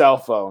his cell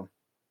phone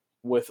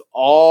with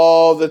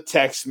all the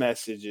text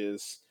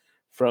messages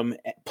from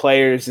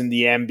players in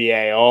the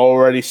NBA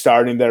already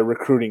starting their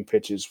recruiting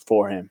pitches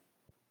for him.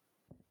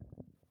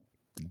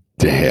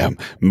 Damn,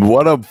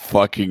 what a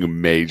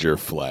fucking major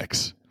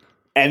flex.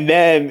 And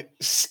then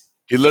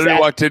he literally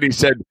walked in,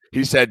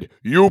 he said,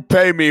 "You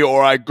pay me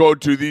or I go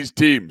to these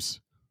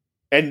teams."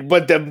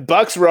 But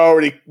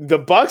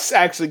the Bucks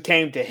actually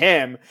came to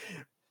him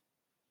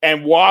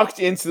and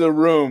walked into the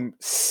room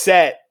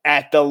set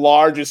at the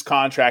largest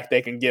contract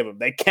they can give him.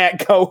 They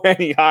can't go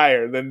any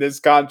higher than this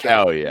contract.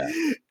 Hell yeah.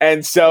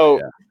 And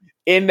so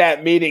in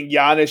that meeting,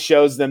 Giannis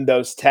shows them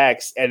those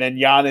texts, and then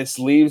Giannis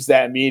leaves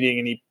that meeting,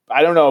 and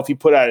I don't know if he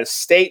put out a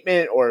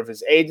statement or if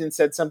his agent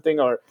said something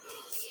or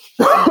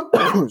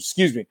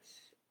excuse me.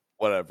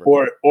 Whatever.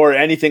 Or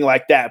anything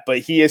like that. But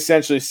he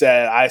essentially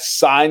said, I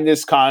signed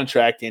this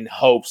contract in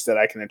hopes that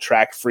I can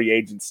attract free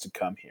agents to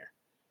come here.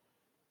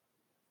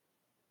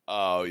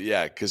 Oh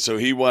yeah, because so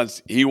he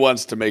wants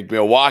to make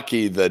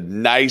Milwaukee the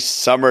nice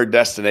summer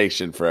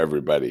destination for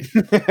everybody.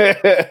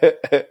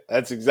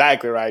 That's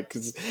exactly right.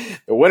 Because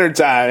the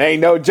wintertime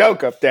ain't no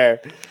joke up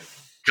there.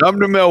 Come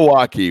to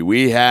Milwaukee.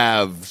 We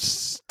have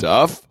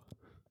stuff.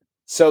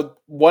 So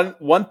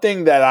one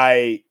thing that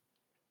I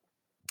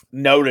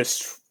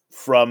noticed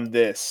from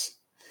this,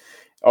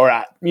 or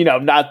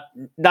not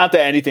that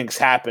anything's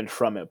happened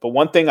from it, but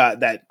one thing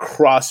that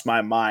crossed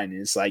my mind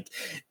is like,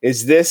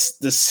 is this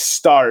the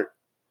start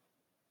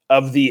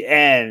of the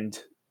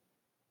end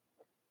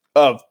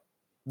of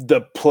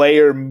the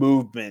player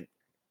movement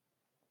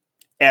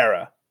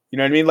era? You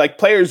know what I mean? Like,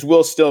 players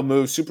will still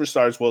move,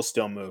 superstars will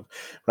still move,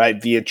 right?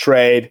 Via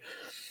trade.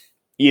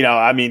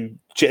 I mean,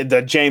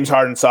 the James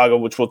Harden saga,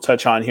 which we'll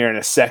touch on here in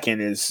a second,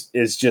 is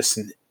just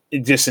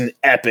an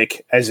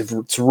epic, as if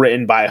it's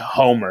written by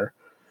Homer.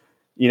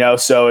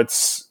 So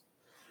it's.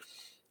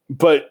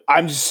 But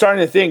I'm just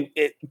starting to think,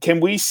 can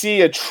we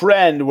see a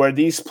trend where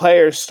these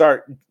players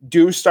start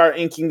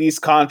inking these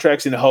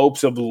contracts in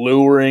hopes of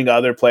luring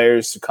other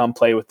players to come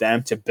play with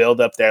them to build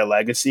up their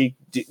legacy?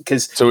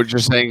 So what you're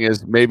saying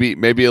is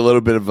maybe a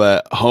little bit of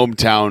a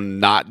hometown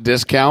not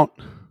discount?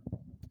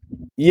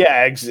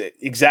 Yeah,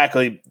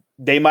 exactly.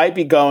 They might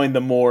be going the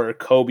more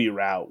Kobe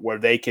route where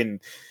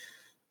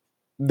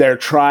they're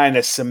trying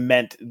to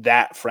cement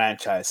that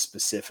franchise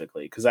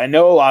specifically. Because I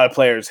know a lot of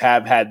players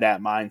have had that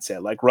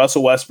mindset. Like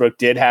Russell Westbrook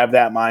did have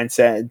that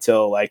mindset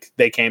until like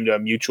they came to a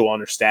mutual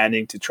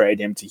understanding to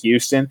trade him to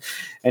Houston.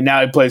 And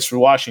now he plays for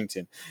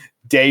Washington.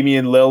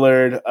 Damian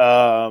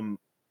Lillard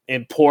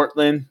in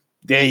Portland,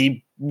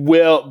 Damian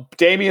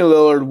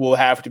Lillard will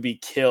have to be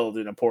killed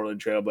in a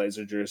Portland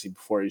Trailblazer jersey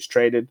before he's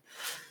traded.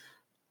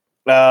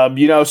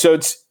 So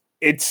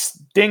it's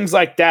things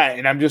like that.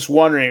 And I'm just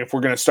wondering if we're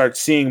going to start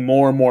seeing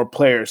more and more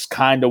players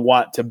kind of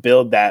want to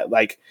build that,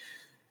 like,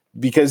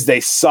 because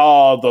they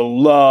saw the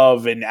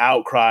love and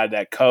outcry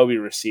that Kobe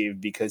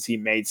received because he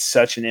made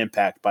such an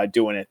impact by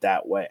doing it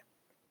that way.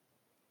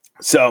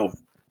 So,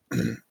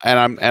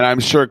 and I'm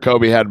sure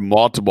Kobe had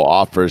multiple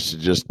offers to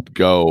just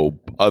go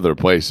other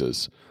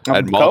places.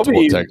 Had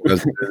multiple text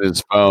messages in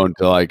his phone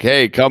to like,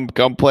 hey, come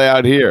play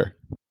out here.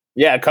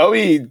 Yeah,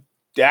 Kobe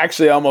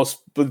actually almost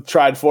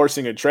tried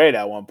forcing a trade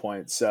at one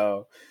point.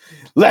 So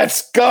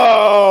let's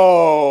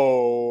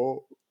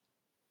go.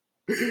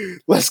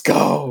 Let's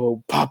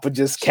go. Papa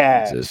just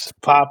cashed. Jesus.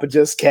 Papa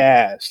just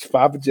cashed.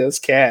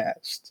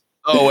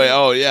 Oh, wait.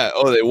 Oh, yeah.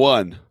 Oh, they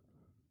won.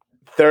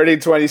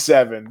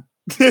 30-27.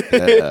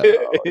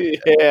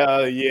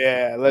 Hell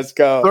yeah. Let's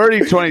go.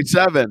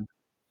 30-27.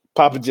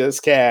 Papa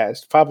just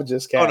cashed.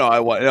 Oh, no. I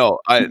won. No,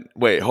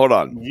 wait, hold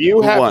on.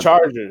 Who have won?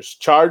 Chargers.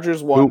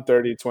 Chargers won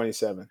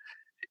 30-27.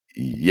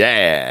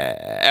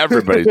 Yeah,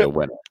 everybody's a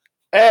winner.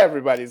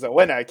 Everybody's a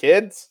winner,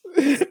 kids.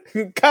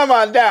 Come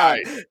on down.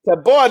 Right. The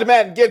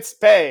Boardman gets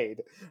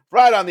paid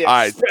right on the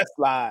express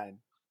line.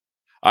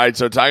 All right,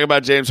 so talk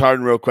about James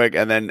Harden real quick,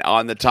 and then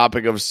on the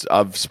topic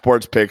of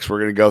sports picks, we're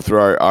going to go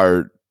through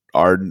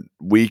our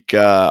week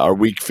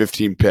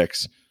 15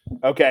 picks.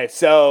 Okay,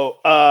 so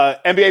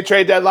NBA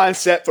trade deadline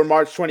set for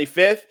March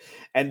 25th.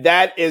 And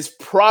that is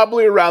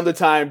probably around the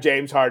time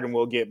James Harden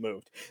will get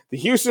moved. The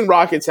Houston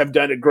Rockets have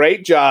done a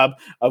great job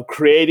of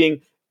creating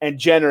and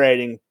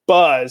generating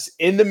buzz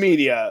in the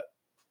media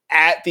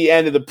at the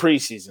end of the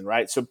preseason,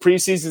 right? So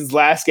preseason's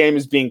last game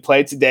is being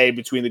played today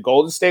between the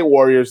Golden State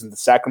Warriors and the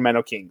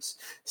Sacramento Kings.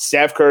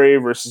 Steph Curry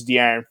versus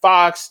De'Aaron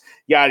Fox,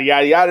 yada,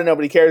 yada, yada.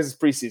 Nobody cares.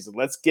 It's preseason.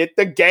 Let's get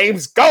the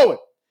games going.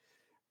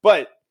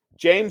 But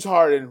James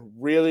Harden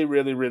really,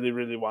 really, really,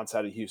 really wants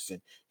out of Houston.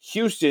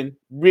 Houston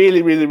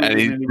really, really, really, and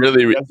he's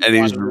really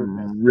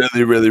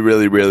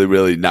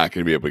not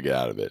going to be able to get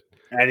out of it.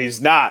 And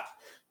he's not.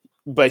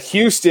 But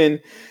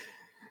Houston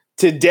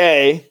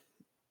today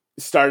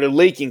started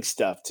leaking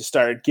stuff to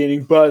start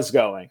getting buzz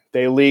going.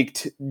 They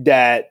leaked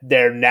that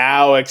they're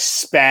now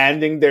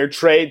expanding their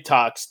trade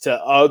talks to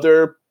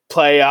other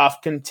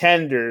playoff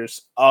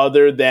contenders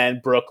other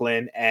than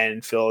Brooklyn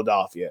and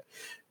Philadelphia,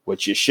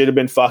 which you should have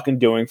been fucking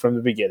doing from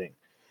the beginning.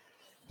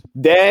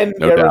 Then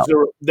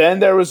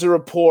there was a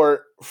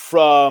report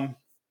from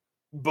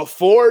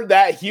before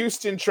that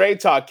Houston trade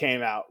talk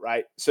came out,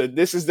 right? So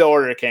this is the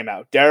order it came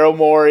out. Daryl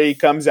Morey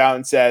comes out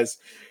and says,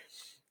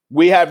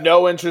 we have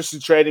no interest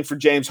in trading for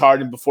James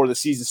Harden before the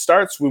season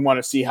starts. We want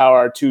to see how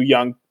our two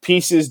young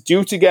pieces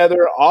do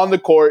together on the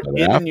court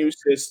in the new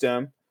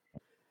system.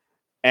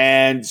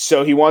 And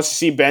so he wants to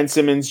see Ben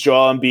Simmons,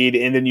 Joel Embiid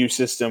in the new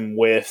system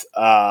with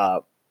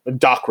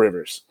Doc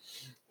Rivers.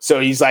 So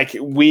he's like,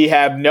 we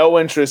have no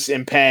interest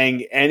in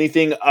paying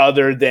anything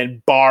other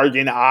than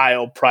bargain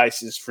aisle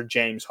prices for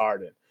James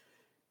Harden.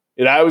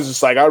 And I was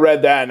just like, I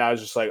read that and I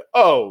was just like,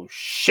 oh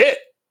shit.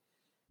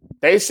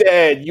 They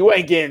said you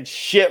ain't getting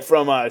shit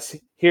from us.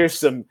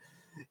 Here's a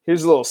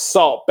little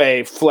Salt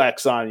Bay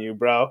flex on you,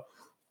 bro.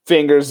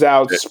 Fingers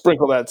out,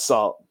 sprinkle that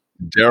salt.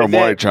 Daryl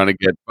Morey trying to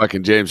get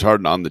fucking James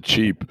Harden on the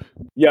cheap.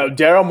 Yo,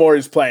 Daryl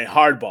Morey's playing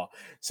hardball.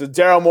 So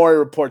Daryl Morey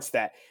reports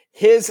that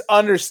his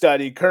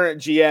understudy,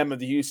 current GM of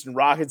the Houston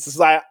Rockets, is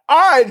like, all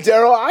right,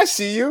 Daryl, I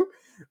see you.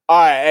 All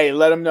right, hey,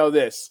 let him know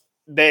this.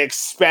 They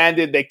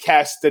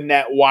cast the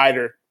net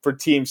wider for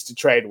teams to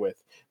trade with,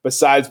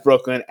 besides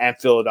Brooklyn and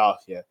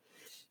Philadelphia.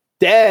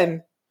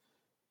 Then,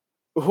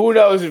 who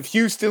knows if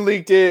Houston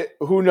leaked it?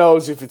 Who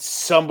knows if it's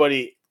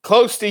somebody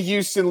close to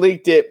Houston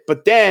leaked it?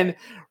 But then,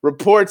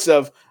 reports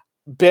of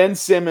Ben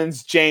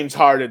Simmons, James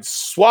Harden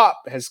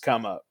swap has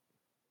come up.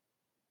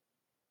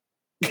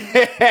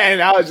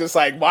 And I was just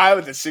like, why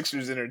would the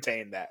Sixers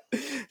entertain that?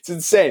 It's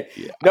insane.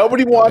 Yeah,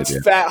 nobody wants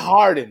Fat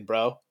Harden,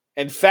 bro.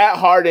 And Fat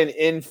Harden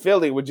in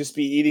Philly would just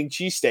be eating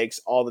cheesesteaks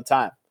all the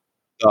time.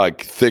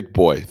 Like Thick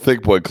Boy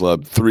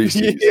Club, 3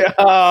 seasons.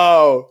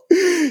 Yo,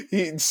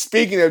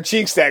 speaking of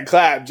cheeks that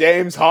clap,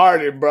 James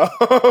Harden, bro.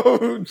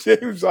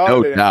 James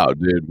Harden. No doubt,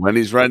 dude. When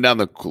he's running down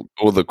the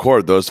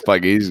court,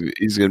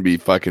 he's gonna be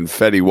fucking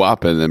Fetty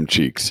Wapping them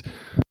cheeks.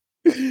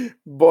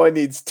 Boy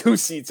needs 2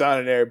 seats on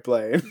an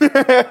airplane.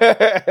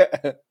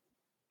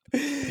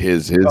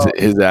 his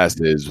ass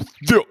is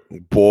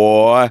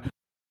boy.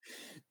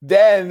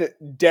 Then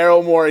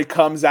Daryl Morey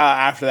comes out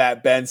after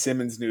that Ben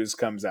Simmons news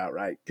comes out,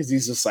 right? Because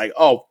he's just like,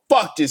 oh,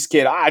 fuck this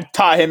kid. I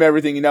taught him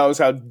everything he knows.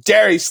 How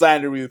dare he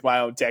slander me with my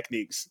own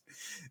techniques?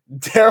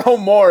 Daryl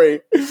Morey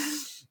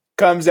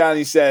comes out and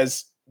he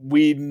says,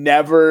 we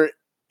never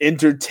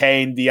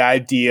entertained the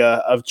idea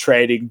of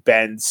trading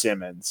Ben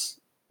Simmons,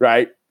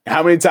 right?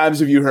 How many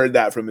times have you heard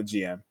that from a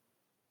GM?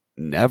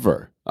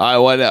 Never.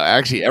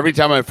 Actually, every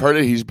time I've heard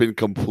it, he's been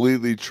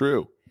completely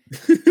true.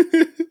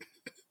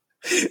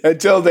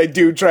 Until they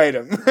do trade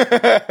him.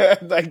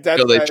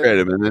 Until they trade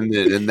him,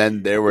 and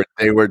then they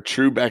were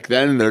true back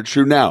then, and they're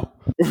true now.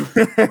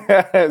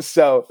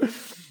 So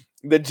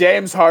the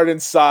James Harden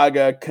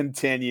saga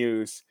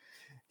continues.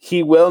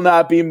 He will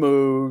not be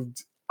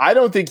moved. I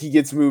don't think he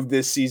gets moved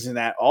this season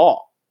at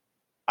all.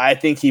 I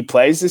think he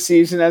plays the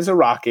season as a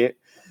Rocket.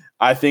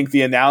 I think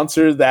the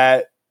announcer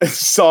that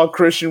saw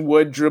Christian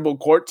Wood dribble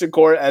court to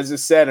court as a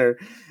center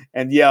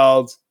and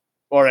yelled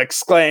or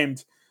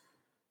exclaimed,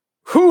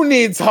 "Who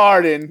needs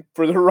Harden?"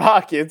 for the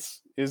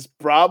Rockets is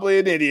probably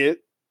an idiot.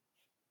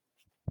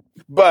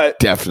 But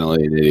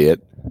definitely an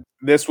idiot.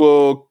 This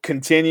will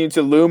continue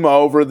to loom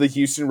over the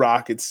Houston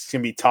Rockets. It's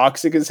going to be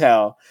toxic as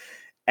hell.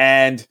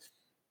 And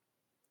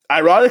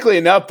ironically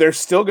enough, they're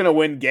still going to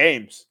win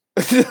games.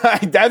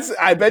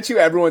 I bet you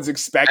everyone's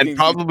expecting and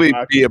probably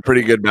be a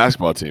pretty good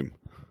basketball team.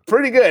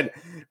 Pretty good.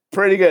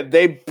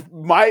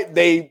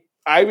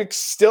 I would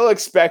still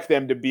expect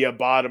them to be a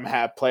bottom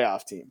half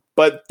playoff team,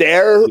 but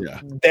their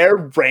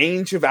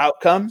range of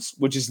outcomes,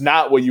 which is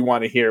not what you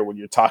want to hear when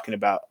you're talking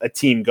about a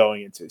team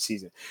going into a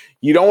season.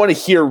 You don't want to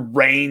hear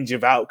range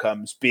of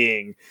outcomes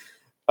being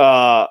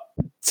top.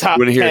 You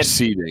want to hear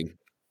seeding.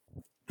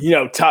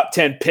 Top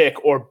 10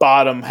 pick or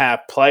bottom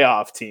half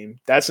playoff team.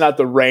 That's not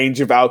the range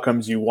of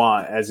outcomes you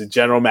want as a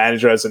general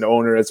manager, as an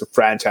owner, as a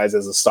franchise,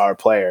 as a star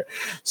player.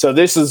 So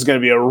this is going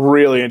to be a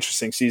really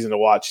interesting season to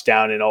watch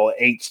down in old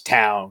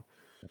H-Town.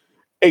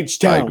 I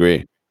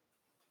agree.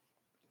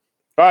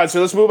 All right,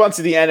 so let's move on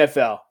to the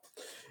NFL.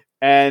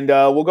 And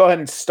we'll go ahead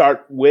and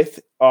start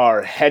with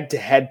our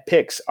head-to-head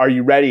picks. Are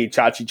you ready,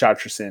 Chachi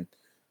Chacherson?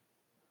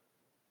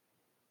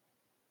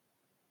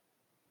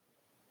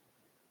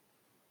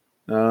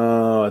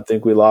 Oh, I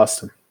think we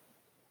lost him.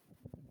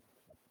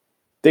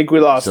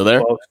 Still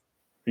there? Are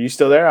you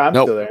still there? I'm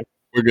still there.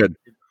 We're good.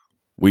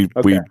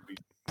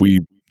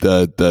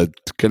 The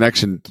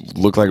connection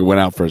looked like it went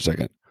out for a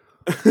second.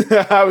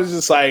 I was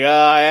just like,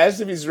 I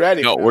asked if he's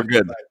ready. No, we're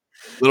good.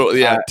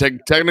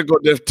 Technical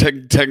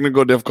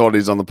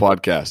difficulties on the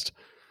podcast.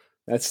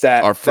 That's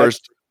that.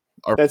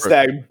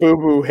 That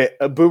Boo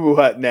Boo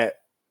Hut net.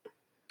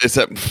 It's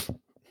that.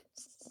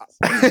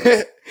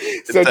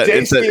 So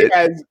JC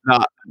has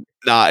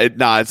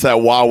it's that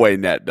Huawei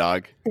net,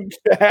 dog.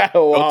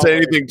 Don't say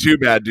anything too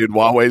bad, dude.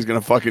 Huawei's gonna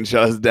fucking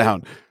shut us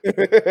down. All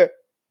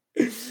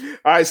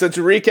right, so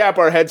to recap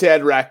our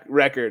head-to-head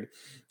record,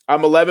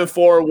 I'm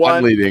 11-4-1.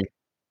 I'm leading.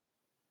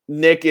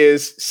 Nick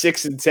is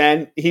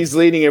 6-10. He's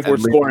leading if we're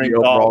scoring the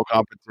overall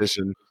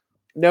competition.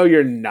 No,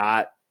 you're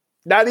not.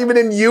 Not even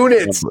in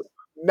units.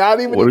 Not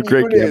even. What in a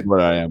great units. gambler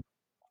I am.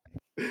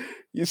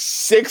 You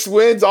 6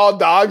 wins, all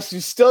dogs.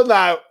 You're still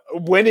not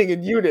winning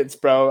in units,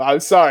 bro. I'm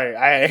sorry.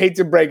 I hate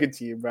to break it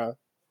to you, bro.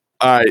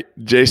 All right,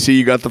 JC,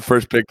 you got the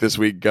first pick this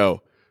week.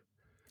 Go.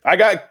 I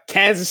got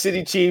Kansas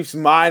City Chiefs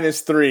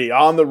 -3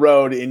 on the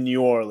road in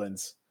New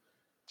Orleans.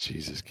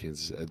 Jesus,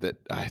 Kansas.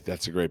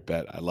 That's a great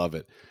bet. I love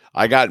it.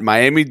 I got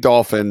Miami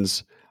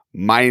Dolphins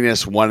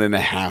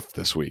 -1.5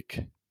 this week.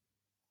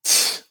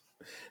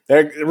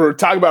 We're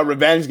talking about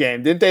revenge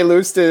game. Didn't they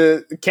lose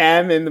to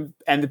Cam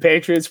and the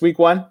Patriots week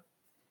 1?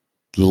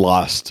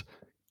 Lost.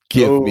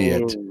 Give me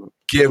it.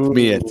 Give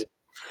me it.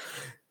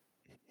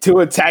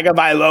 Tua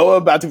Tagovailoa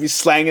about to be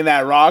slanging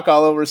that rock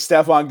all over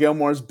Stephon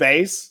Gilmore's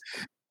base.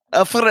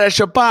 A fresh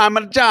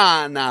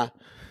parmigiana.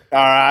 All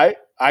right.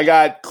 I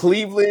got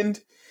Cleveland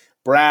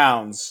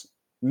Browns,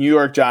 New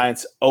York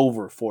Giants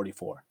over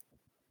 44.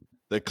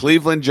 The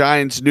Cleveland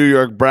Giants, New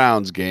York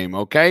Browns game,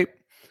 okay?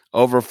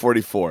 Over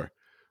 44.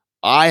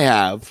 I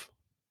have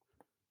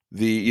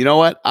you know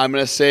what? I'm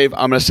gonna save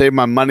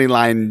my money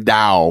line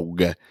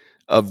dog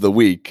of the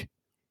week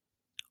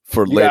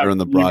for later in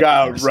the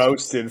broadcast. You got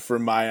roasted for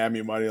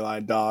Miami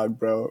moneyline dog,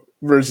 bro,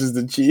 versus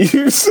the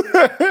Chiefs. You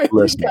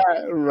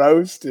got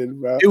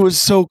roasted, bro. It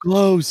was so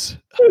close.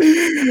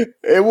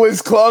 It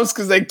was close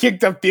because they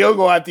kicked a field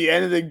goal at the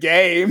end of the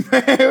game.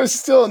 It was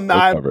still a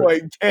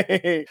 9-point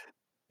game.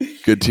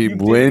 Good team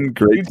win,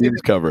 great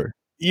teams cover.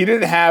 You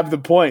didn't have the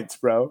points,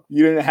 bro.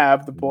 You didn't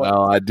have the points.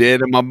 Well, I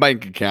did in my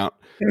bank account.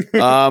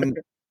 I'm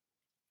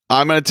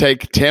going to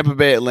take Tampa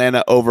Bay,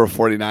 Atlanta over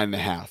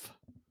 49.5.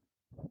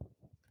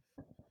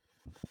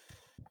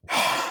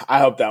 I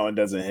hope that one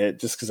doesn't hit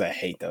just because I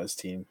hate those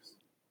teams.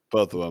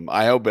 Both of them.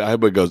 I hope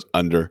it goes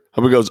under.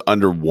 I hope it goes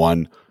under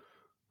 1.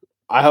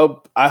 I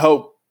hope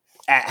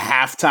at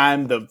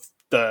halftime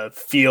the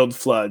field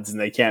floods and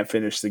they can't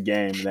finish the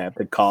game and they have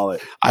to call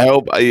it. I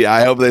hope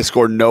they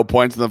score no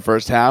points in the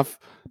first half,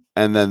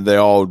 and then they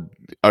all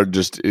are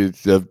just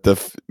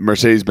the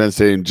Mercedes-Benz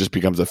Stadium just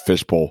becomes a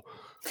fishbowl.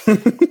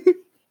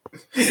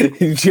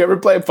 Did you ever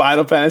play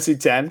Final Fantasy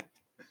X?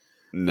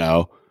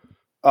 No.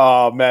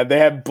 Oh man, they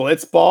have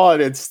Blitzball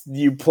and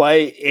you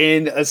play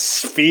in a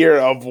sphere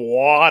of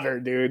water,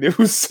 dude. It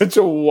was such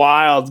a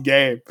wild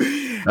game.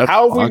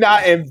 How have we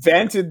not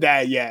invented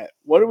that yet?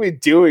 What are we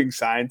doing,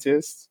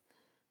 scientists?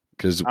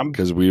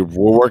 Because we're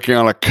working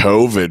on a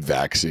COVID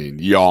vaccine.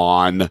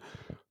 Yawn.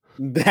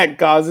 That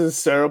causes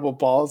cerebral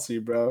palsy,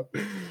 bro.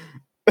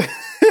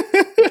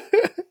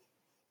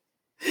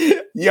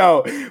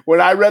 Yo, when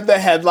I read the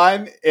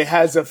headline, it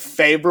has a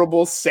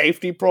favorable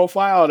safety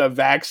profile on a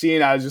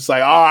vaccine. I was just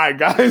like, all right,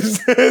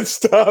 guys,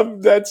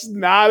 that's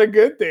not a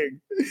good thing.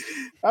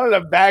 Not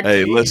a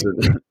vaccine.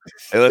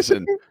 Hey,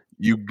 listen.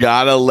 You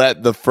gotta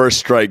let the first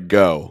strike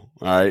go.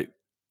 All right,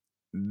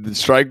 the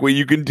strike where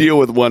you can deal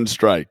with one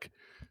strike.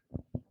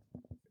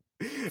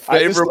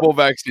 Favorable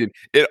vaccine.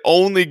 It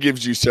only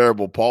gives you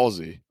cerebral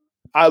palsy.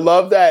 I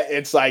love that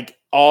it's like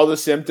all the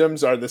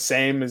symptoms are the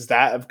same as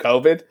that of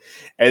COVID,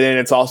 and then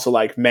it's also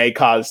like may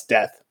cause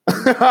death.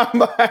 I'm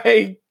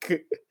like,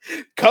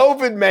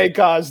 COVID may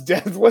cause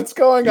death. What's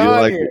going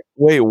on here?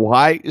 Wait,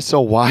 why? So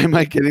why am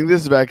I getting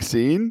this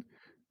vaccine?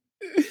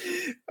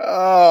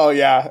 Oh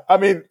yeah, I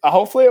mean,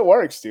 hopefully it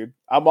works, dude.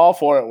 I'm all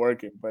for it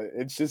working, but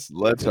it's just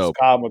hope.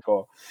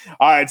 Comical.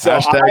 All right, so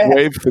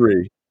wave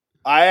 3.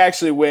 I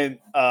actually went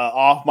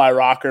off my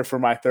rocker for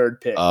my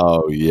third pick.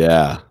 Oh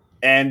yeah.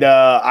 And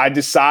I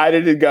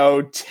decided to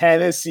go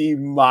Tennessee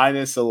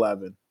minus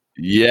 11.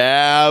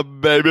 Yeah,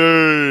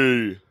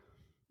 baby.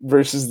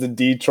 Versus the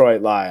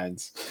Detroit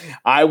Lions.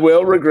 I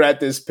will regret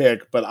this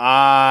pick, but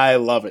I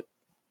love it.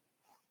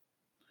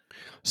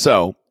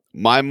 So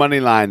my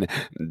money line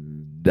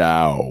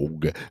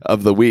dog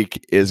of the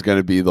week is going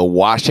to be the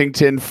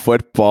Washington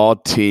football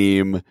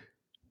team.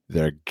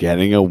 They're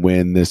getting a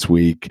win this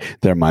week.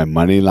 They're my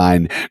money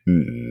line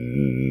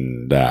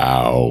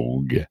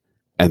dog.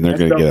 And they're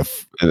going to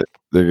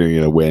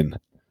get a win.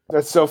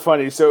 That's so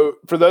funny. So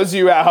for those of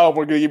you at home,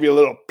 we're going to give you a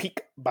little peek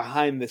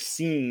behind the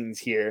scenes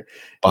here.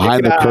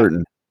 Behind the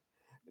curtain.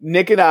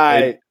 Nick and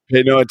I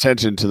pay no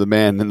attention to the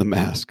man in the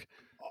mask.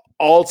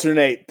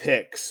 Alternate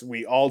picks.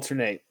 We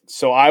alternate.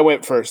 So I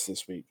went first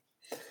this week.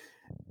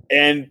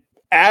 And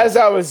as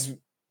I was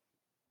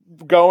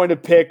going to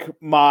pick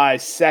my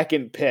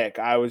second pick,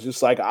 I was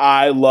just like,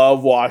 I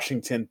love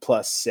Washington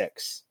plus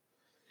 6.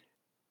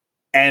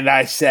 And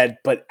I said,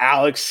 but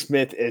Alex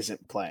Smith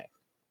isn't playing.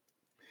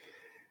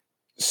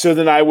 So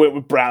then I went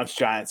with Browns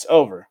Giants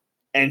over.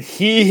 And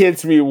he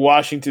hits me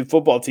Washington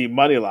football team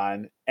money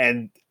line.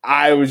 And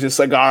I was just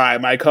like, all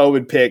right, my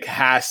COVID pick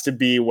has to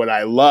be what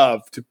I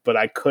loved, but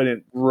I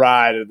couldn't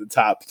ride at the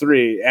top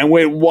 3. And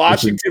when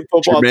Washington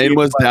football Jermaine team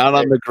was down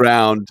on the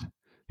ground.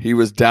 He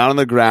was down on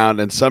the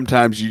ground, and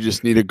sometimes you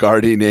just need a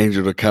guardian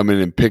angel to come in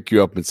and pick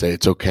you up and say,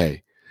 it's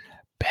okay.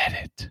 Bet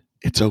it.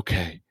 It's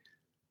okay.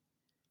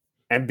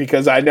 And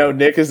because I know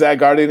Nick is that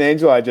guardian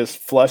angel, I just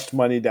flushed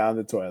money down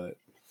the toilet.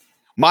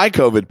 My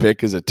COVID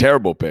pick is a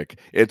terrible pick.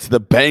 It's the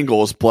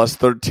Bengals plus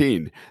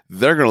 13.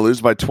 They're going to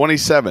lose by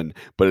 27,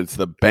 but it's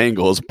the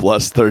Bengals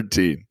plus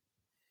 13.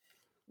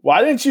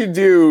 Why didn't you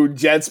do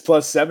Jets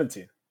plus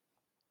 17?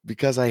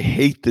 Because I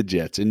hate the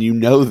Jets, and you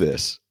know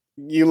this.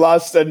 You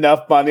lost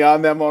enough money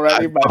on them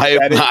already by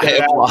betting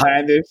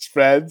outlandish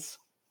spreads?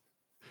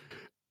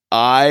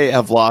 I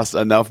have lost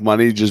enough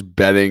money just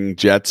betting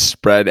Jets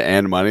spread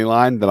and money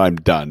line that I'm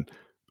done.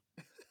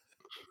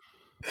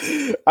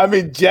 I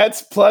mean,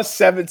 Jets plus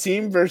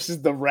 17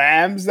 versus the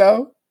Rams,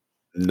 though?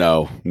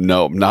 No,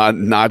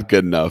 not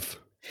good enough.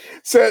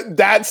 So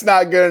that's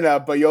not good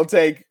enough, but you'll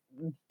take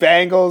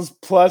Bengals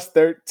plus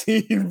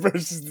 13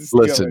 versus the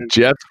Steelers. Listen,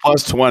 Jets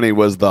plus 20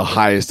 was the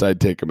highest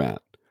I'd take them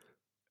at.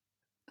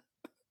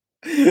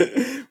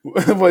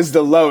 Was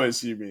the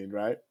lowest, you mean,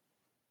 right?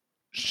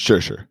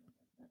 Sure.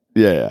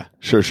 Yeah.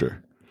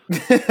 Sure.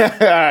 All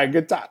right,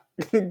 good talk.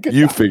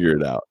 You figure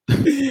it out.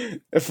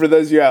 For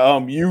those of you at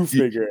home, you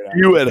figure it out.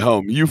 You at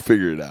home, you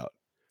figure it out.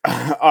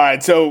 All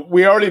right, so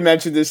we already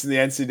mentioned this in the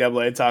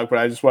NCAA talk, but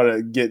I just want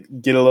to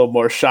get a little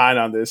more shine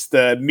on this.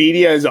 The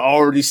media is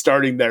already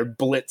starting their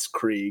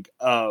blitzkrieg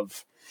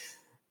of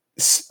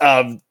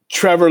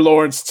Trevor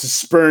Lawrence to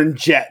spurn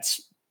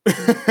Jets,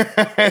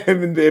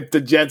 and if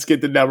the Jets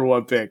get the number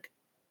 1 pick.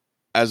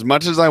 As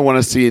much as I want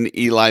to see an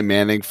Eli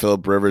Manning,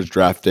 Phillip Rivers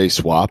draft day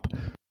swap,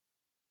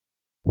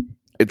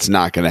 it's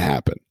not going to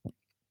happen.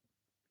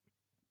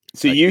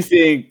 So you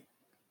think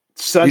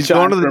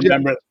Sunshine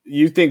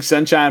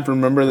from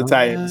Remember the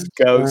Titans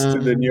goes to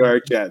the New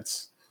York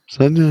Jets?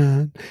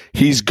 Sunshine.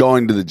 He's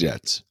going to the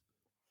Jets.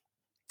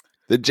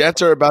 The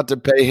Jets are about to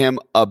pay him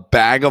a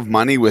bag of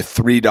money with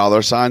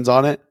 $3 signs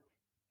on it.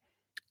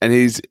 And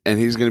he's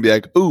going to be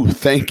like, "Ooh,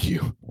 thank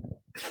you."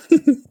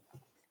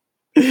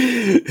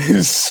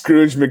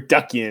 Scrooge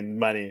McDuckian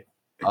money.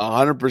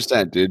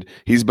 100%, dude.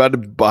 He's about to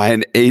buy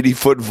an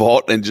 80-foot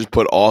vault and just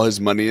put all his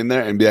money in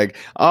there and be like,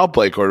 "I'll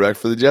play quarterback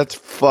for the Jets.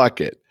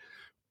 Fuck it."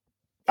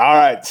 All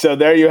right, so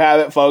there you have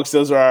it, folks.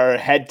 Those are our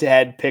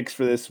head-to-head picks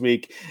for this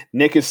week.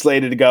 Nick is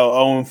slated to go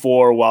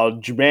 0-4, while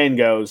Jermaine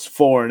goes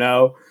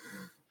 4-0.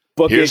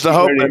 Here's the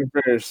hope.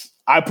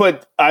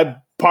 I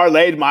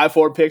parlayed my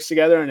 4 picks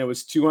together, and it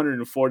was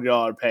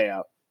 $240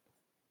 payout.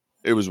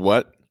 It was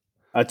what?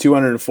 A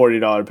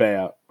 $240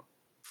 payout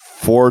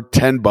for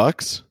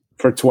 $10?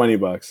 For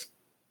 $20.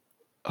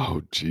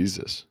 Oh,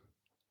 Jesus!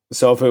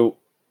 So if it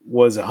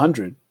was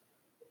 100,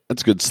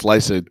 that's a good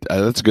slice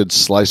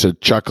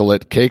of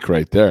chocolate cake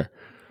right there.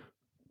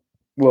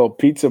 Well,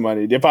 pizza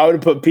money. If I would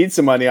have put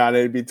pizza money on it,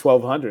 it'd be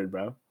 $1,200,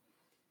 bro.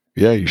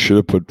 Yeah, you should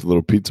have put a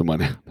little pizza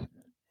money on it.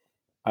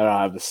 I don't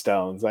have the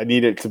stones. I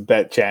need it to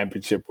bet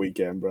championship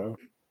weekend, bro.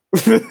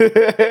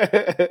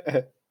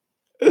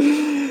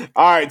 All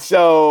right,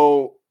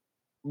 so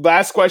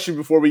last question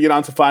before we get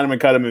on to find them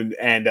and cut them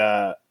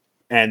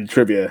and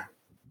trivia.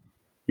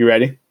 You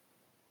ready?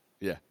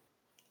 Yeah.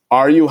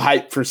 Are you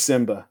hyped for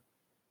Simba?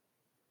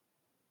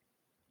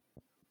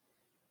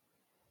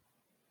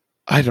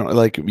 I don't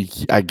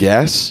I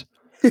guess.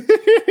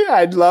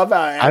 I'd love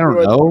how I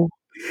don't know.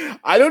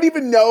 I don't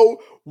even know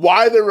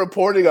why they're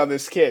reporting on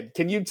this kid.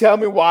 Can you tell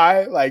me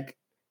why?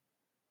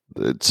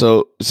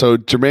 So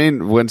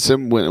Jermaine, when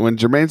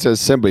Jermaine says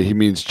Simba, he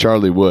means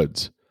Charlie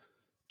Woods.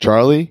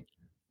 Charlie?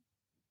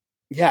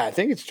 Yeah, I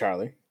think it's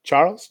Charlie.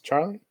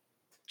 Charlie?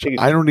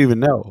 I don't even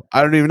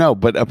know.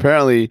 But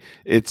apparently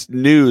it's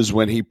news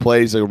when he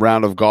plays a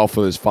round of golf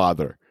with his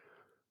father.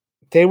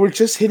 They were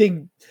just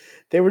hitting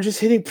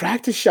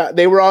practice shots.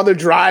 They were on the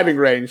driving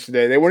range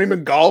today. They weren't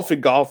even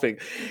golfing.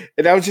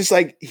 And I was just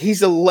like,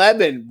 he's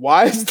 11.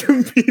 Why is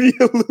the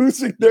media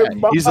losing their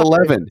mind? He's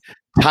 11.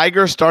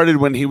 Tiger started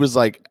when he was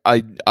like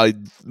a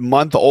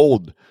month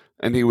old,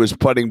 and he was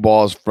putting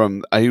balls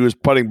on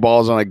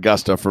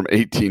Augusta from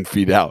 18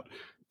 feet out.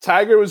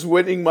 Tiger was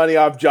winning money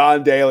off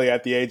John Daly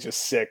at the age of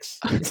 6.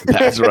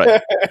 That's right.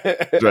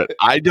 That's right.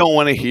 I don't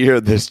want to hear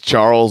this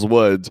Charles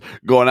Woods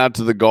going out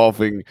to the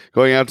golfing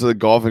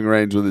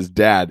range with his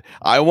dad.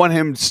 I want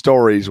him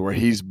stories where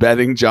he's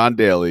betting John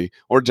Daly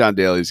or John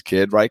Daly's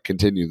kid, right?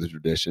 Continue the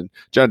tradition.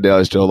 John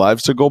Daly's still alive,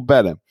 so go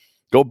bet him.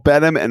 Go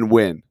bet him and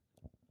win.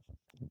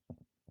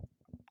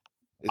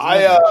 Is that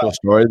an actual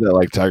story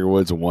that Tiger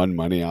Woods won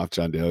money off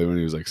John Daly when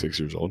he was 6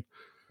 years old?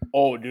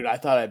 Oh, dude, I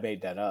thought I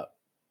made that up.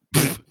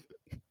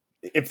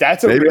 If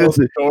that's a real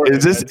story,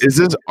 is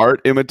this art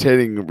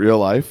imitating real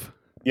life?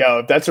 Yo,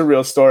 if that's a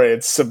real story,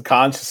 it's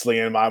subconsciously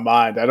in my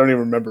mind. I don't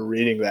even remember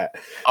reading that.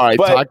 All right,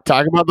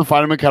 talk about the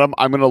Find 'em and Cut 'em.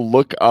 I'm gonna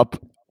look up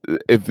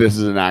if this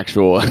is an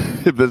actual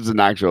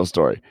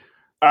story.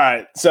 All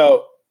right,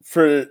 so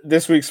for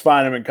this week's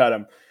Find 'em and Cut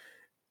 'em,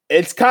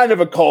 it's kind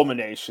of a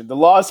culmination. The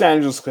Los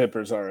Angeles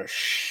Clippers are a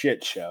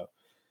shit show.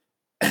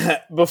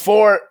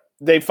 Before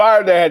they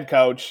fired their head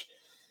coach,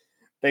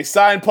 they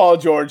signed Paul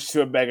George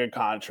to a mega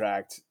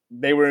contract.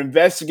 They were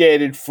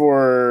investigated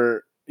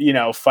for,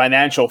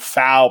 financial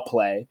foul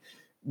play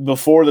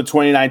before the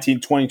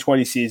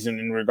 2019-2020 season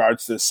in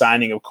regards to the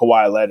signing of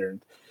Kawhi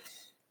Leonard.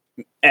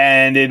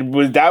 And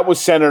that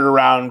was centered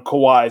around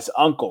Kawhi's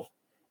uncle.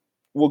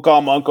 We'll call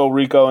him Uncle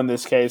Rico in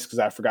this case because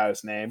I forgot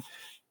his name.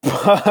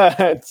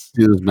 But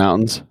see those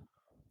mountains?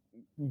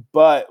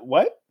 But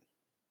what?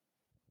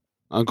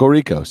 Uncle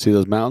Rico, see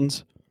those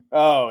mountains?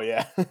 Oh,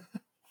 yeah.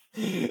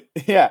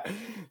 Yeah.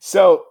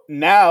 So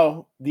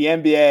now the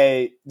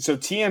NBA, so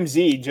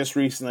TMZ just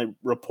recently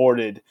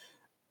reported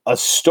a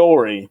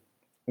story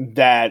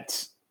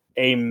that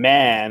a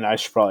man, I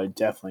should probably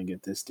definitely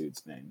get this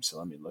dude's name, so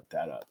let me look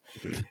that up.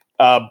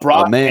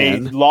 Brought a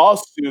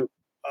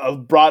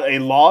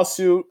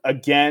lawsuit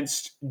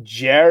against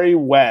Jerry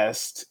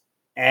West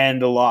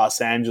and the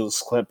Los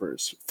Angeles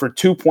Clippers for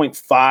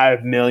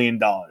 $2.5 million.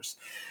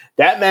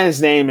 That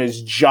man's name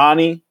is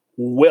Johnny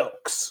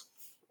Wilkes.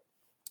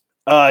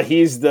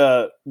 He's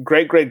the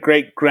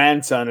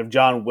great-great-great-grandson of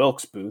John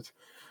Wilkes Booth.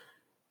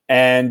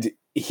 And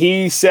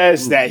he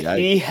says that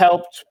he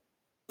helped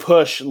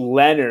push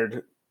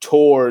Leonard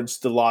towards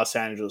the Los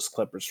Angeles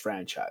Clippers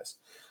franchise.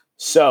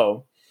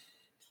 So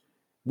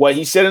what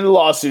he said in the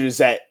lawsuit is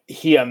that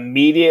he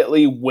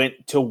immediately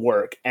went to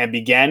work and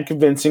began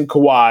convincing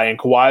Kawhi and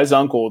Kawhi's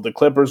uncle the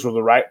Clippers were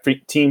the right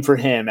team for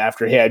him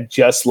after he had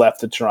just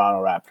left the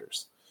Toronto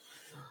Raptors.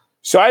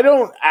 So I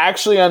don't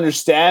actually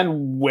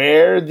understand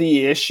where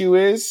the issue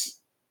is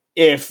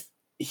if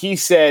he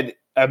said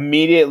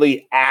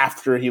immediately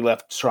after he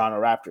left the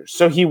Toronto Raptors.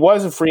 So he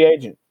was a free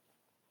agent.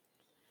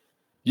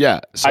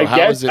 Yeah. So I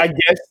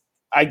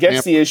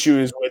guess the issue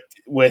is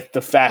with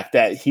the fact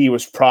that he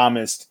was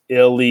promised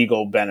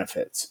illegal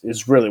benefits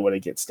is really what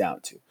it gets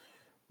down to,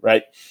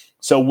 right?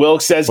 So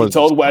Wilkes says he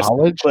told West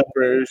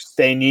Clippers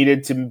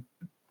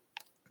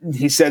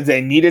he said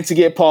they needed to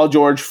get Paul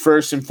George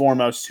first and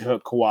foremost to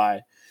hook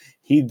Kawhi.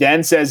 He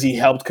then says he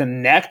helped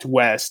connect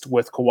West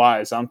with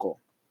Kawhi's uncle.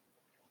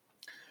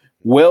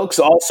 Wilkes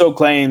also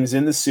claims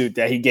in the suit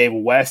that he gave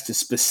West a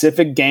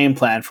specific game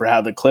plan for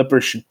how the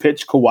Clippers should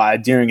pitch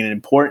Kawhi during an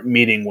important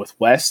meeting with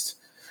West,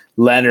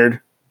 Leonard,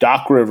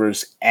 Doc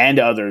Rivers, and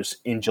others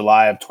in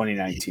July of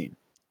 2019.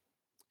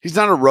 He's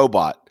not a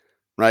robot,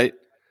 right?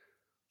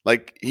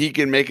 Like, he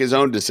can make his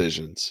own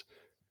decisions.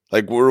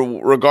 Like,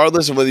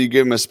 regardless of whether you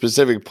give him a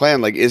specific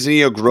plan, like, isn't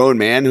he a grown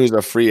man who's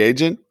a free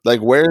agent?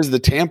 Like, where's the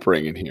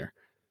tampering in here?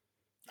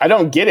 I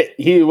don't get it.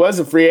 He was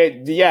a free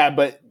agent. Yeah,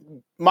 but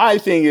my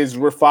thing is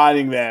we're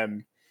finding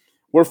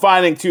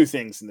two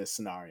things in this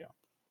scenario.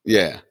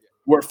 Yeah.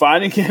 We're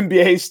finding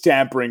NBA's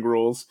tampering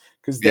rules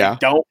because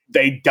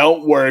they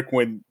don't work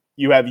when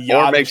you have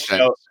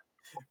Giannis.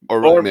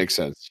 Or makes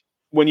sense.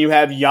 When you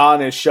have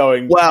Giannis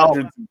showing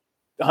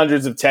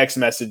hundreds of text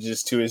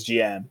messages to his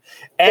GM.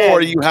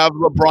 Or you have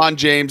LeBron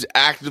James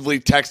actively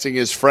texting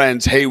his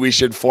friends, hey, we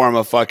should form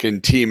a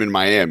fucking team in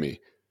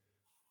Miami.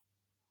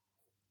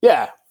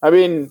 Yeah. I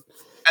mean,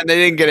 and they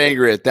didn't get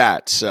angry at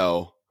that,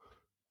 so.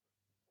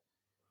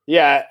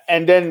 Yeah,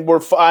 and then we're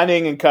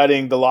finding and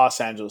cutting the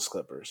Los Angeles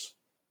Clippers.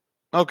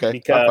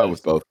 Okay, I'm fine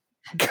with both.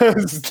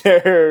 Because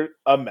they're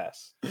a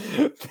mess.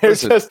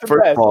 Listen, first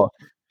of all,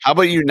 how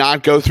about you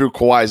not go through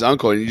Kawhi's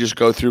uncle and you just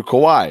go through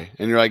Kawhi?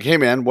 And you're like, hey,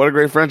 man, what a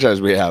great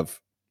franchise we have.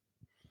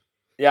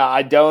 Yeah,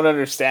 I don't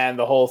understand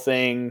the whole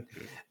thing.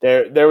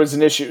 There was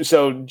an issue.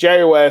 So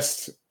Jerry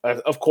West,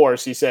 of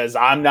course, he says,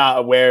 I'm not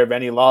aware of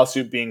any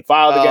lawsuit being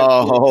filed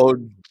against me. Oh,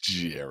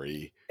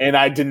 Jerry. And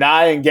I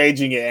deny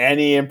engaging in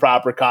any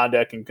improper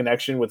conduct in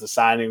connection with the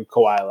signing of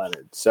Kawhi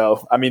Leonard.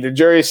 So, I mean, the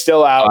jury's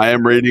still out. I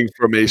am reading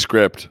from a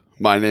script.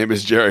 My name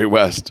is Jerry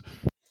West.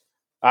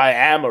 I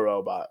am a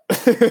robot.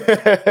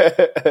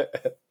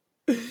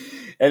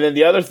 And then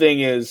the other thing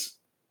is,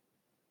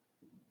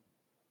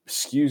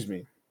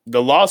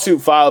 the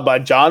lawsuit filed by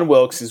John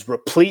Wilkes is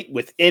replete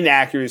with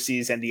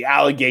inaccuracies and the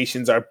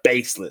allegations are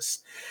baseless.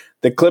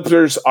 The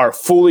Clippers are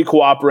fully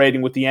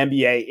cooperating with the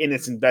NBA in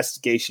its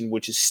investigation,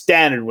 which is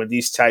standard when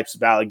these types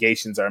of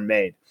allegations are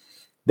made.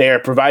 They are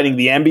providing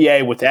the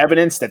NBA with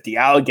evidence that the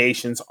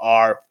allegations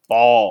are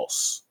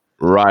false.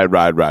 Right.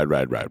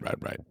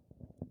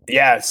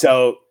 Yeah,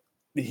 so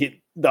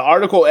the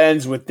article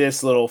ends with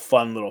this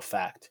fun little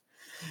fact.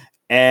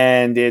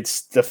 And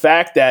it's the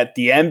fact that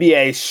the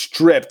NBA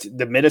stripped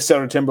the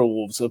Minnesota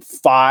Timberwolves of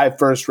 5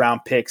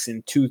 first-round picks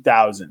in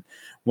 2000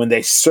 when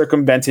they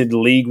circumvented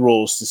league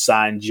rules to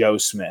sign Joe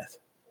Smith.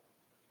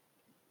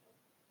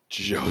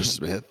 Joe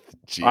Smith?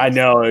 Jeez. I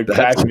know, it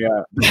cracks me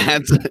up.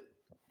 That's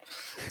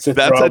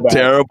a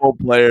terrible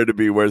player to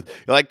be worth.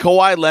 Like,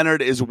 Kawhi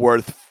Leonard is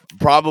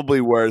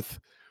probably worth.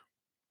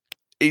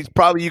 You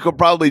could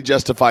probably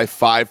justify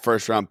 5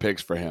 first-round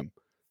picks for him.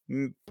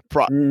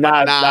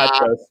 Not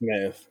Joe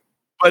Smith.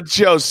 But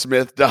Joe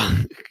Smith,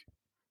 dog.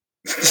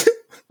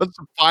 Let's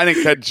find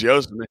and cut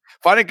Joe Smith.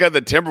 Find and cut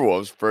the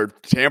Timberwolves for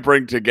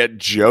tampering to get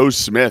Joe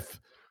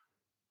Smith.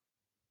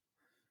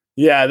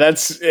 Yeah,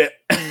 that's it.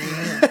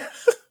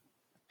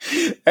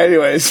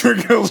 Anyways,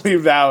 we're gonna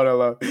leave that one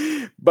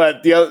alone.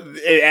 But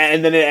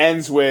and then it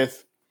ends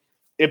with,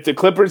 if the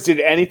Clippers did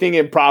anything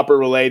improper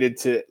related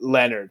to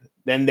Leonard,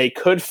 then they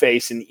could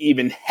face an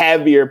even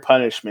heavier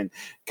punishment,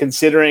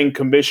 considering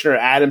Commissioner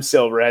Adam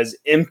Silver has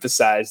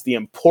emphasized the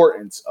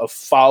importance of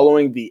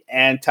following the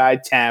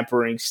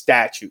anti-tampering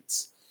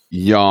statutes.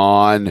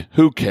 Yawn.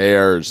 Who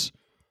cares?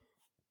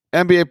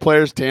 NBA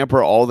players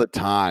tamper all the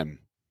time.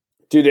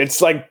 Dude, it's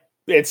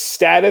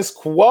status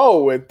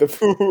quo with the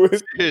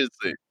food.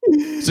 Seriously.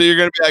 So you're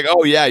going to be like,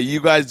 oh, yeah, you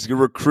guys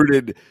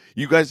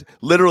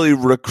literally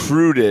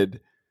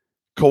recruited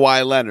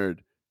Kawhi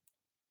Leonard.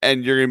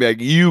 And you're going to be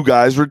like, you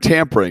guys were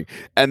tampering.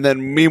 And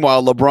then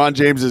meanwhile, LeBron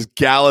James is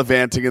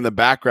gallivanting in the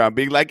background,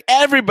 being like,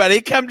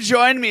 everybody come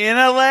join me in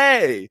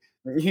LA.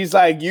 He's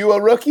like, you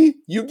a rookie?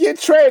 You get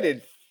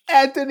traded.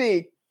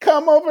 Anthony,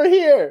 come over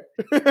here.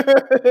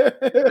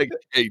 Like,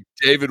 hey,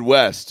 David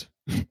West,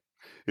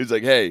 He's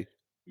like, hey,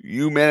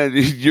 you're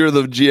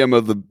the GM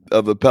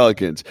of the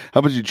Pelicans. How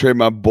about you trade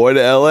my boy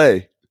to LA?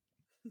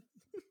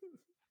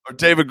 Or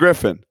David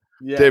Griffin.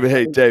 Yeah. David.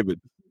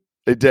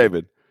 Hey,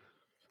 David.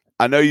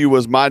 I know you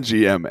was my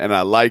GM and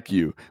I like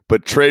you,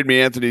 but trade me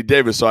Anthony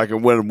Davis so I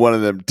can win one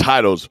of them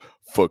titles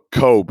for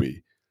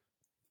Kobe.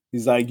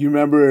 He's like, you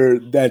remember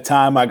that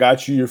time I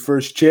got you your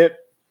first chip?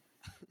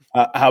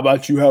 How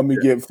about you help me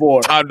get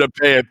 4? Time to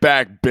pay it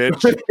back,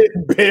 bitch.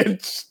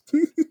 Bitch.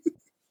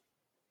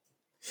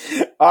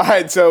 All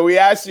right, so we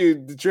asked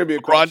you the trivia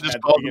question. Ron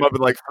just called him up at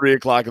like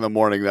 3:00 in the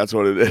morning. That's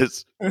what it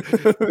is.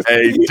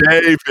 Hey,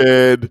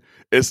 David,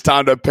 it's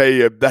time to pay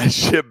you that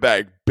shit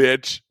back,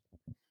 bitch.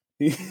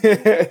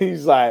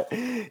 He's like,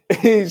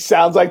 he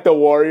sounds like the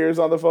Warriors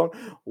on the phone.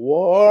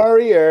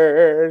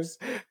 Warriors.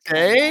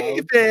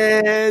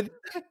 David.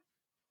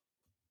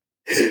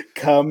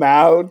 Come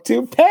out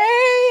to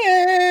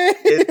pay.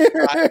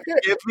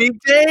 Give me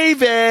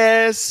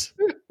Davis.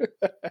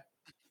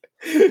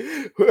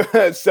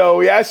 So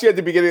we asked you at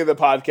the beginning of the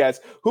podcast,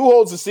 who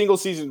holds the single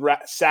season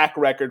sack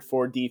record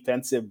for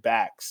defensive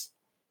backs?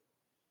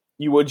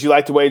 Would you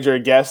like to wager a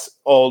guess,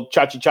 old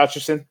Chachi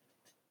Chacherson?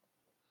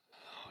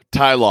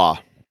 Ty Law.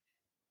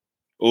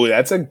 Oh,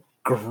 that's a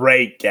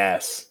great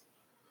guess.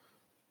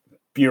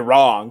 You're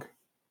wrong.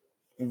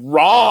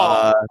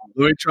 Wrong.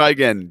 Let me try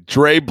again.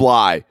 Dre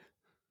Bly.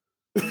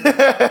 No,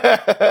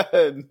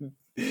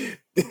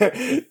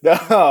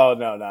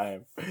 not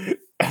him.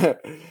 What's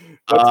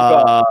he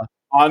called?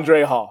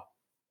 Andre Hall.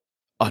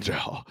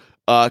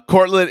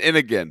 Cortland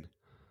Innigan.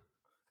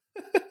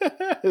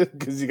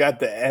 Because you got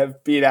the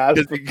F beat out of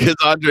him. Because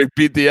Andre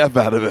beat the F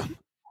out of him.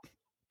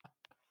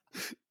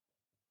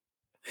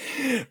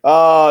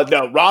 No,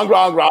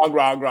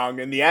 wrong.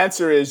 And the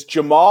answer is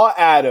Jamal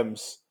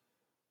Adams.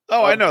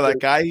 Oh, I know that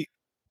guy.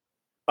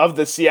 Of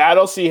the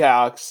Seattle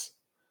Seahawks.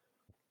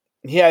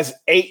 He has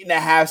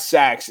 8.5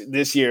 sacks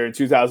this year in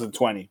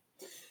 2020.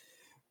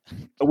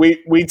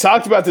 We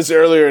talked about this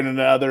earlier in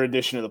another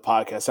edition of the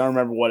podcast. I don't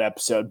remember what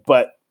episode,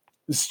 but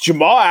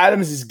Jamal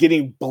Adams is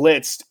getting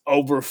blitzed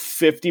over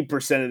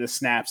 50% of the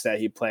snaps that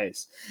he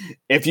plays.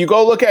 If you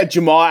go look at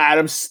Jamal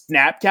Adams'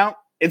 snap count,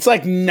 it's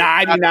like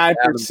 99%.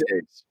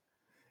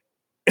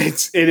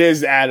 It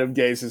is Adam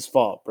Gase's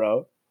fault,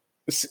 bro.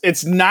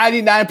 It's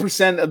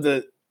 99%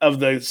 of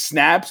the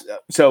snaps.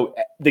 So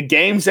the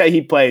games that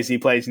he plays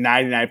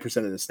 99%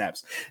 of the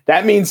snaps.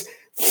 That means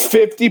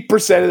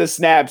 50% of the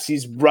snaps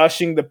he's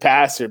rushing the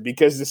passer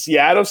because the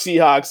Seattle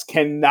Seahawks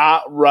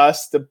cannot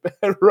rush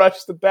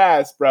the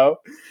pass, bro.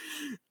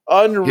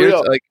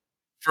 Unreal.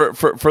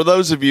 For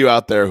those of you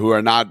out there who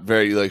are not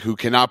very who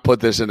cannot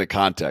put this into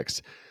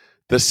context,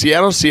 the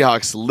Seattle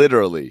Seahawks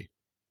literally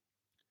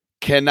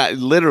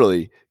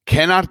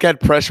cannot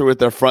get pressure with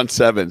their front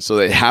seven, so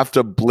they have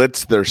to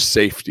blitz their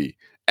safety.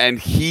 And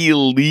he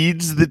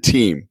leads the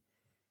team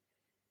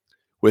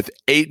with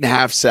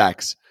 8.5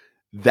 sacks.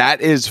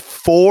 That is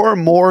 4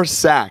 more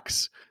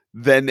sacks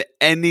than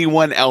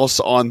anyone else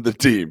on the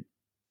team.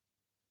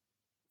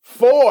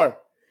 4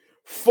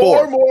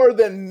 more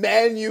than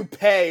men you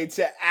pay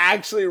to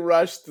actually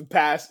rush the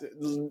pass.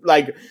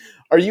 Like,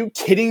 are you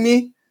kidding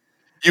me?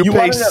 You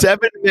pay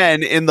 7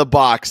 men in the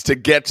box to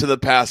get to the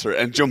passer,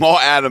 and Jamal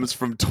Adams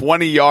from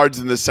 20 yards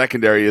in the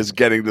secondary is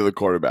getting to the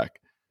quarterback.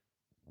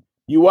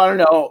 You want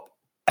to know?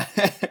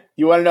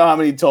 You want to know how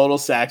many total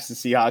sacks the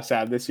Seahawks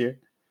have this year?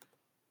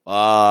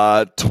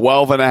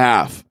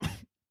 12.5.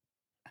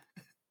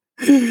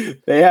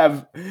 They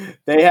have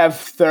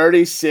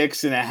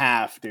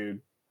 36.5, dude.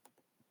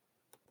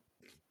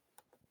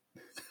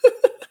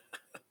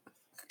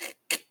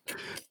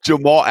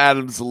 Jamal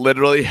Adams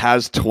literally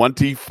has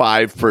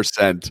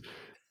 25%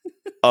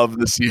 of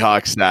the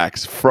Seahawks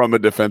sacks from a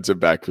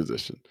defensive back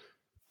position.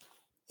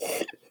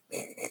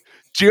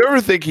 Do you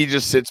ever think he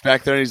just sits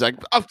back there and he's like,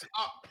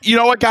 you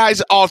know what,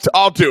 guys? I'll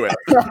do it.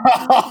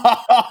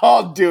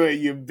 I'll do it,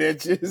 you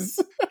bitches.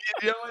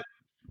 You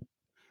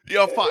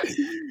know what?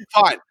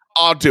 Fine.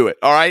 I'll do it.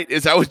 All right.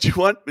 Is that what you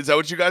want? Is that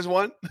what you guys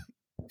want?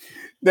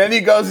 Then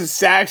he goes and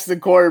sacks the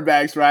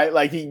quarterbacks, right?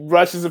 Like he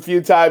rushes a few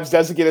times,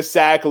 doesn't get a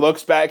sack,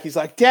 looks back. He's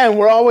like, damn,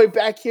 we're all the way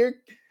back here.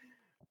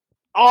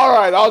 All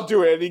right, I'll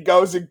do it. And he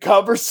goes and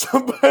covers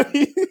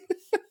somebody.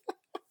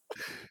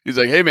 He's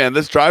like, hey, man,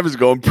 this drive is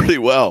going pretty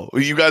well.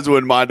 You guys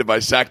wouldn't mind if I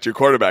sacked your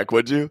quarterback,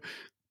 would you?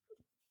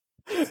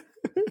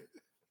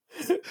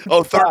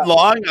 Oh, third and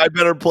long? I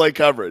better play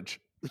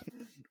coverage.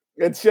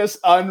 It's just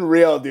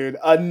unreal, dude.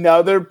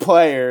 Another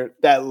player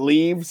that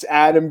leaves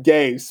Adam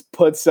Gase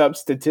puts up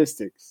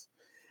statistics.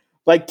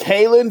 Like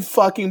Kalen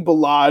fucking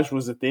Ballage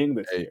was a thing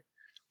this year.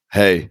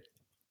 Hey,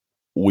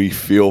 we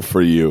feel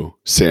for you,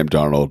 Sam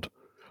Darnold.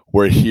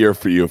 We're here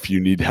for you if you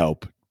need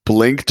help.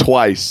 Blink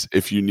twice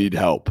if you need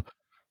help.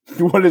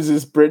 What is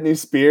this, Britney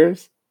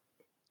Spears?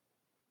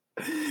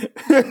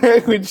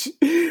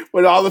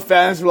 When all the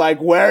fans were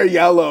like, wear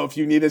yellow if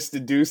you need us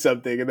to do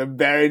something. And the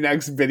very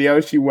next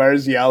video, she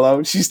wears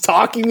yellow. She's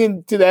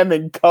talking to them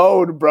in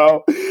code,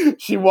 bro.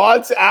 She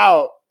wants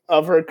out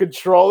of her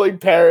controlling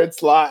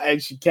parents' lot,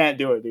 and she can't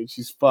do it, dude.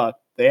 She's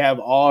fucked. They have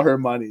all her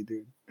money,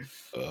 dude.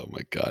 Oh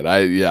my God.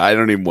 I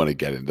don't even want to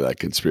get into that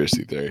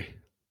conspiracy theory.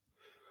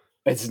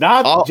 It's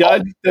not I'll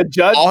the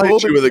judge I'll hit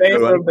ruled you in with a good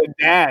favor one. of the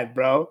dad,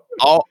 bro.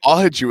 I'll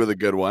hit you with a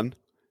good one.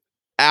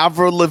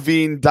 Avril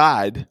Lavigne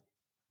died,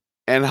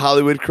 and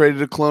Hollywood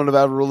created a clone of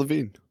Avril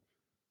Lavigne.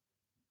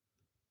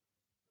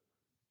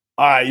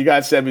 All right, you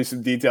guys send me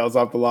some details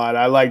off the line.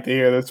 I like to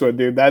hear this one,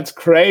 dude. That's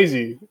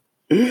crazy.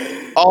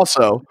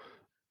 Also,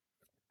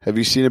 have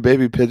you seen a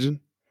baby pigeon?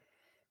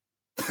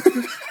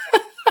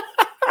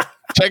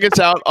 Check us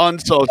out on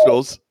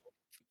socials.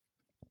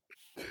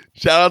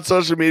 Shout out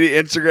social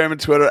media, Instagram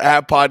and Twitter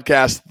at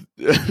Podcast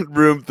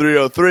Room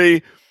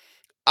 303.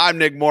 I'm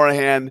Nick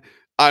Morahan.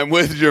 I'm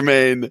with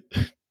Jermaine.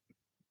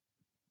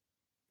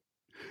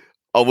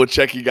 We'll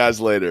check you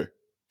guys later.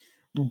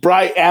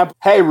 Bright amp.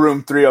 Hey,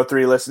 Room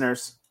 303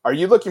 listeners. Are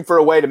you looking for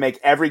a way to make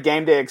every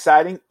game day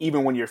exciting,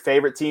 even when your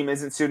favorite team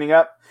isn't suiting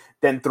up?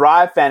 Then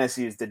Thrive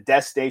Fantasy is the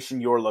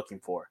destination you're looking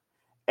for.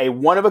 A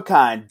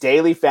one-of-a-kind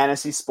daily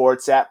fantasy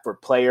sports app for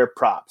player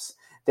props.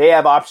 They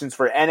have options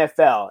for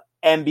NFL,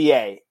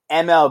 NBA,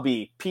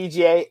 MLB,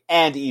 PGA,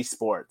 and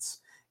esports.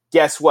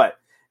 Guess what?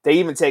 They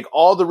even take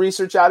all the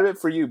research out of it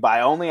for you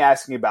by only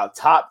asking about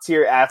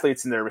top-tier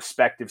athletes in their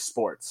respective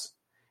sports.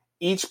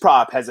 Each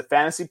prop has a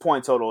fantasy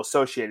point total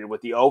associated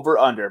with the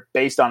over-under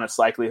based on its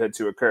likelihood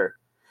to occur.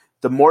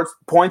 The more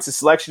points a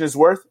selection is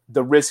worth,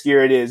 the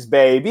riskier it is,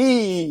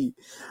 baby.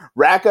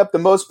 Rack up the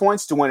most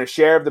points to win a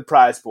share of the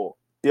prize pool.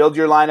 Build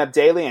your lineup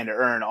daily and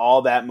earn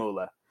all that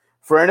moolah.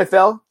 For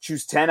NFL,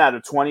 choose 10 out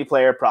of 20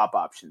 player prop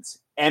options.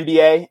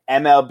 NBA,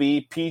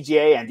 MLB,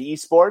 PGA, and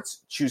esports,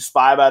 choose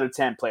 5 out of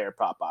 10 player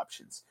prop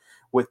options.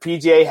 With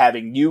PGA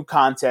having new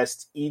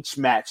contests each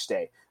match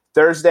day,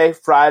 Thursday,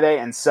 Friday,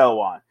 and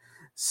so on.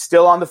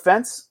 Still on the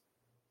fence?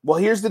 Well,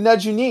 here's the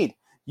nudge you need.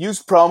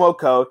 Use promo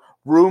code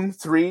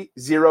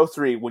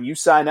ROOM303 when you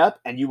sign up,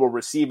 and you will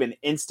receive an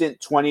instant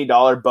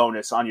 $20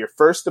 bonus on your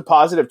first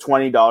deposit of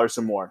 $20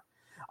 or more.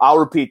 I'll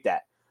repeat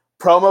that.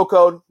 Promo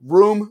code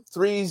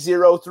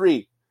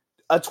ROOM303.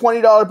 A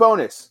 $20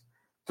 bonus.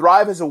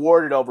 Thrive has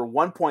awarded over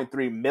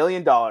 $1.3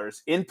 million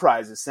in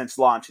prizes since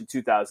launch in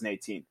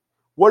 2018.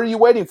 What are you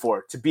waiting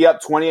for? To be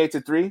up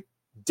 28-3?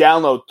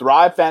 Download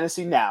Thrive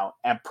Fantasy now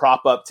and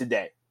prop up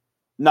today.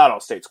 Not all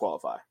states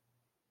qualify.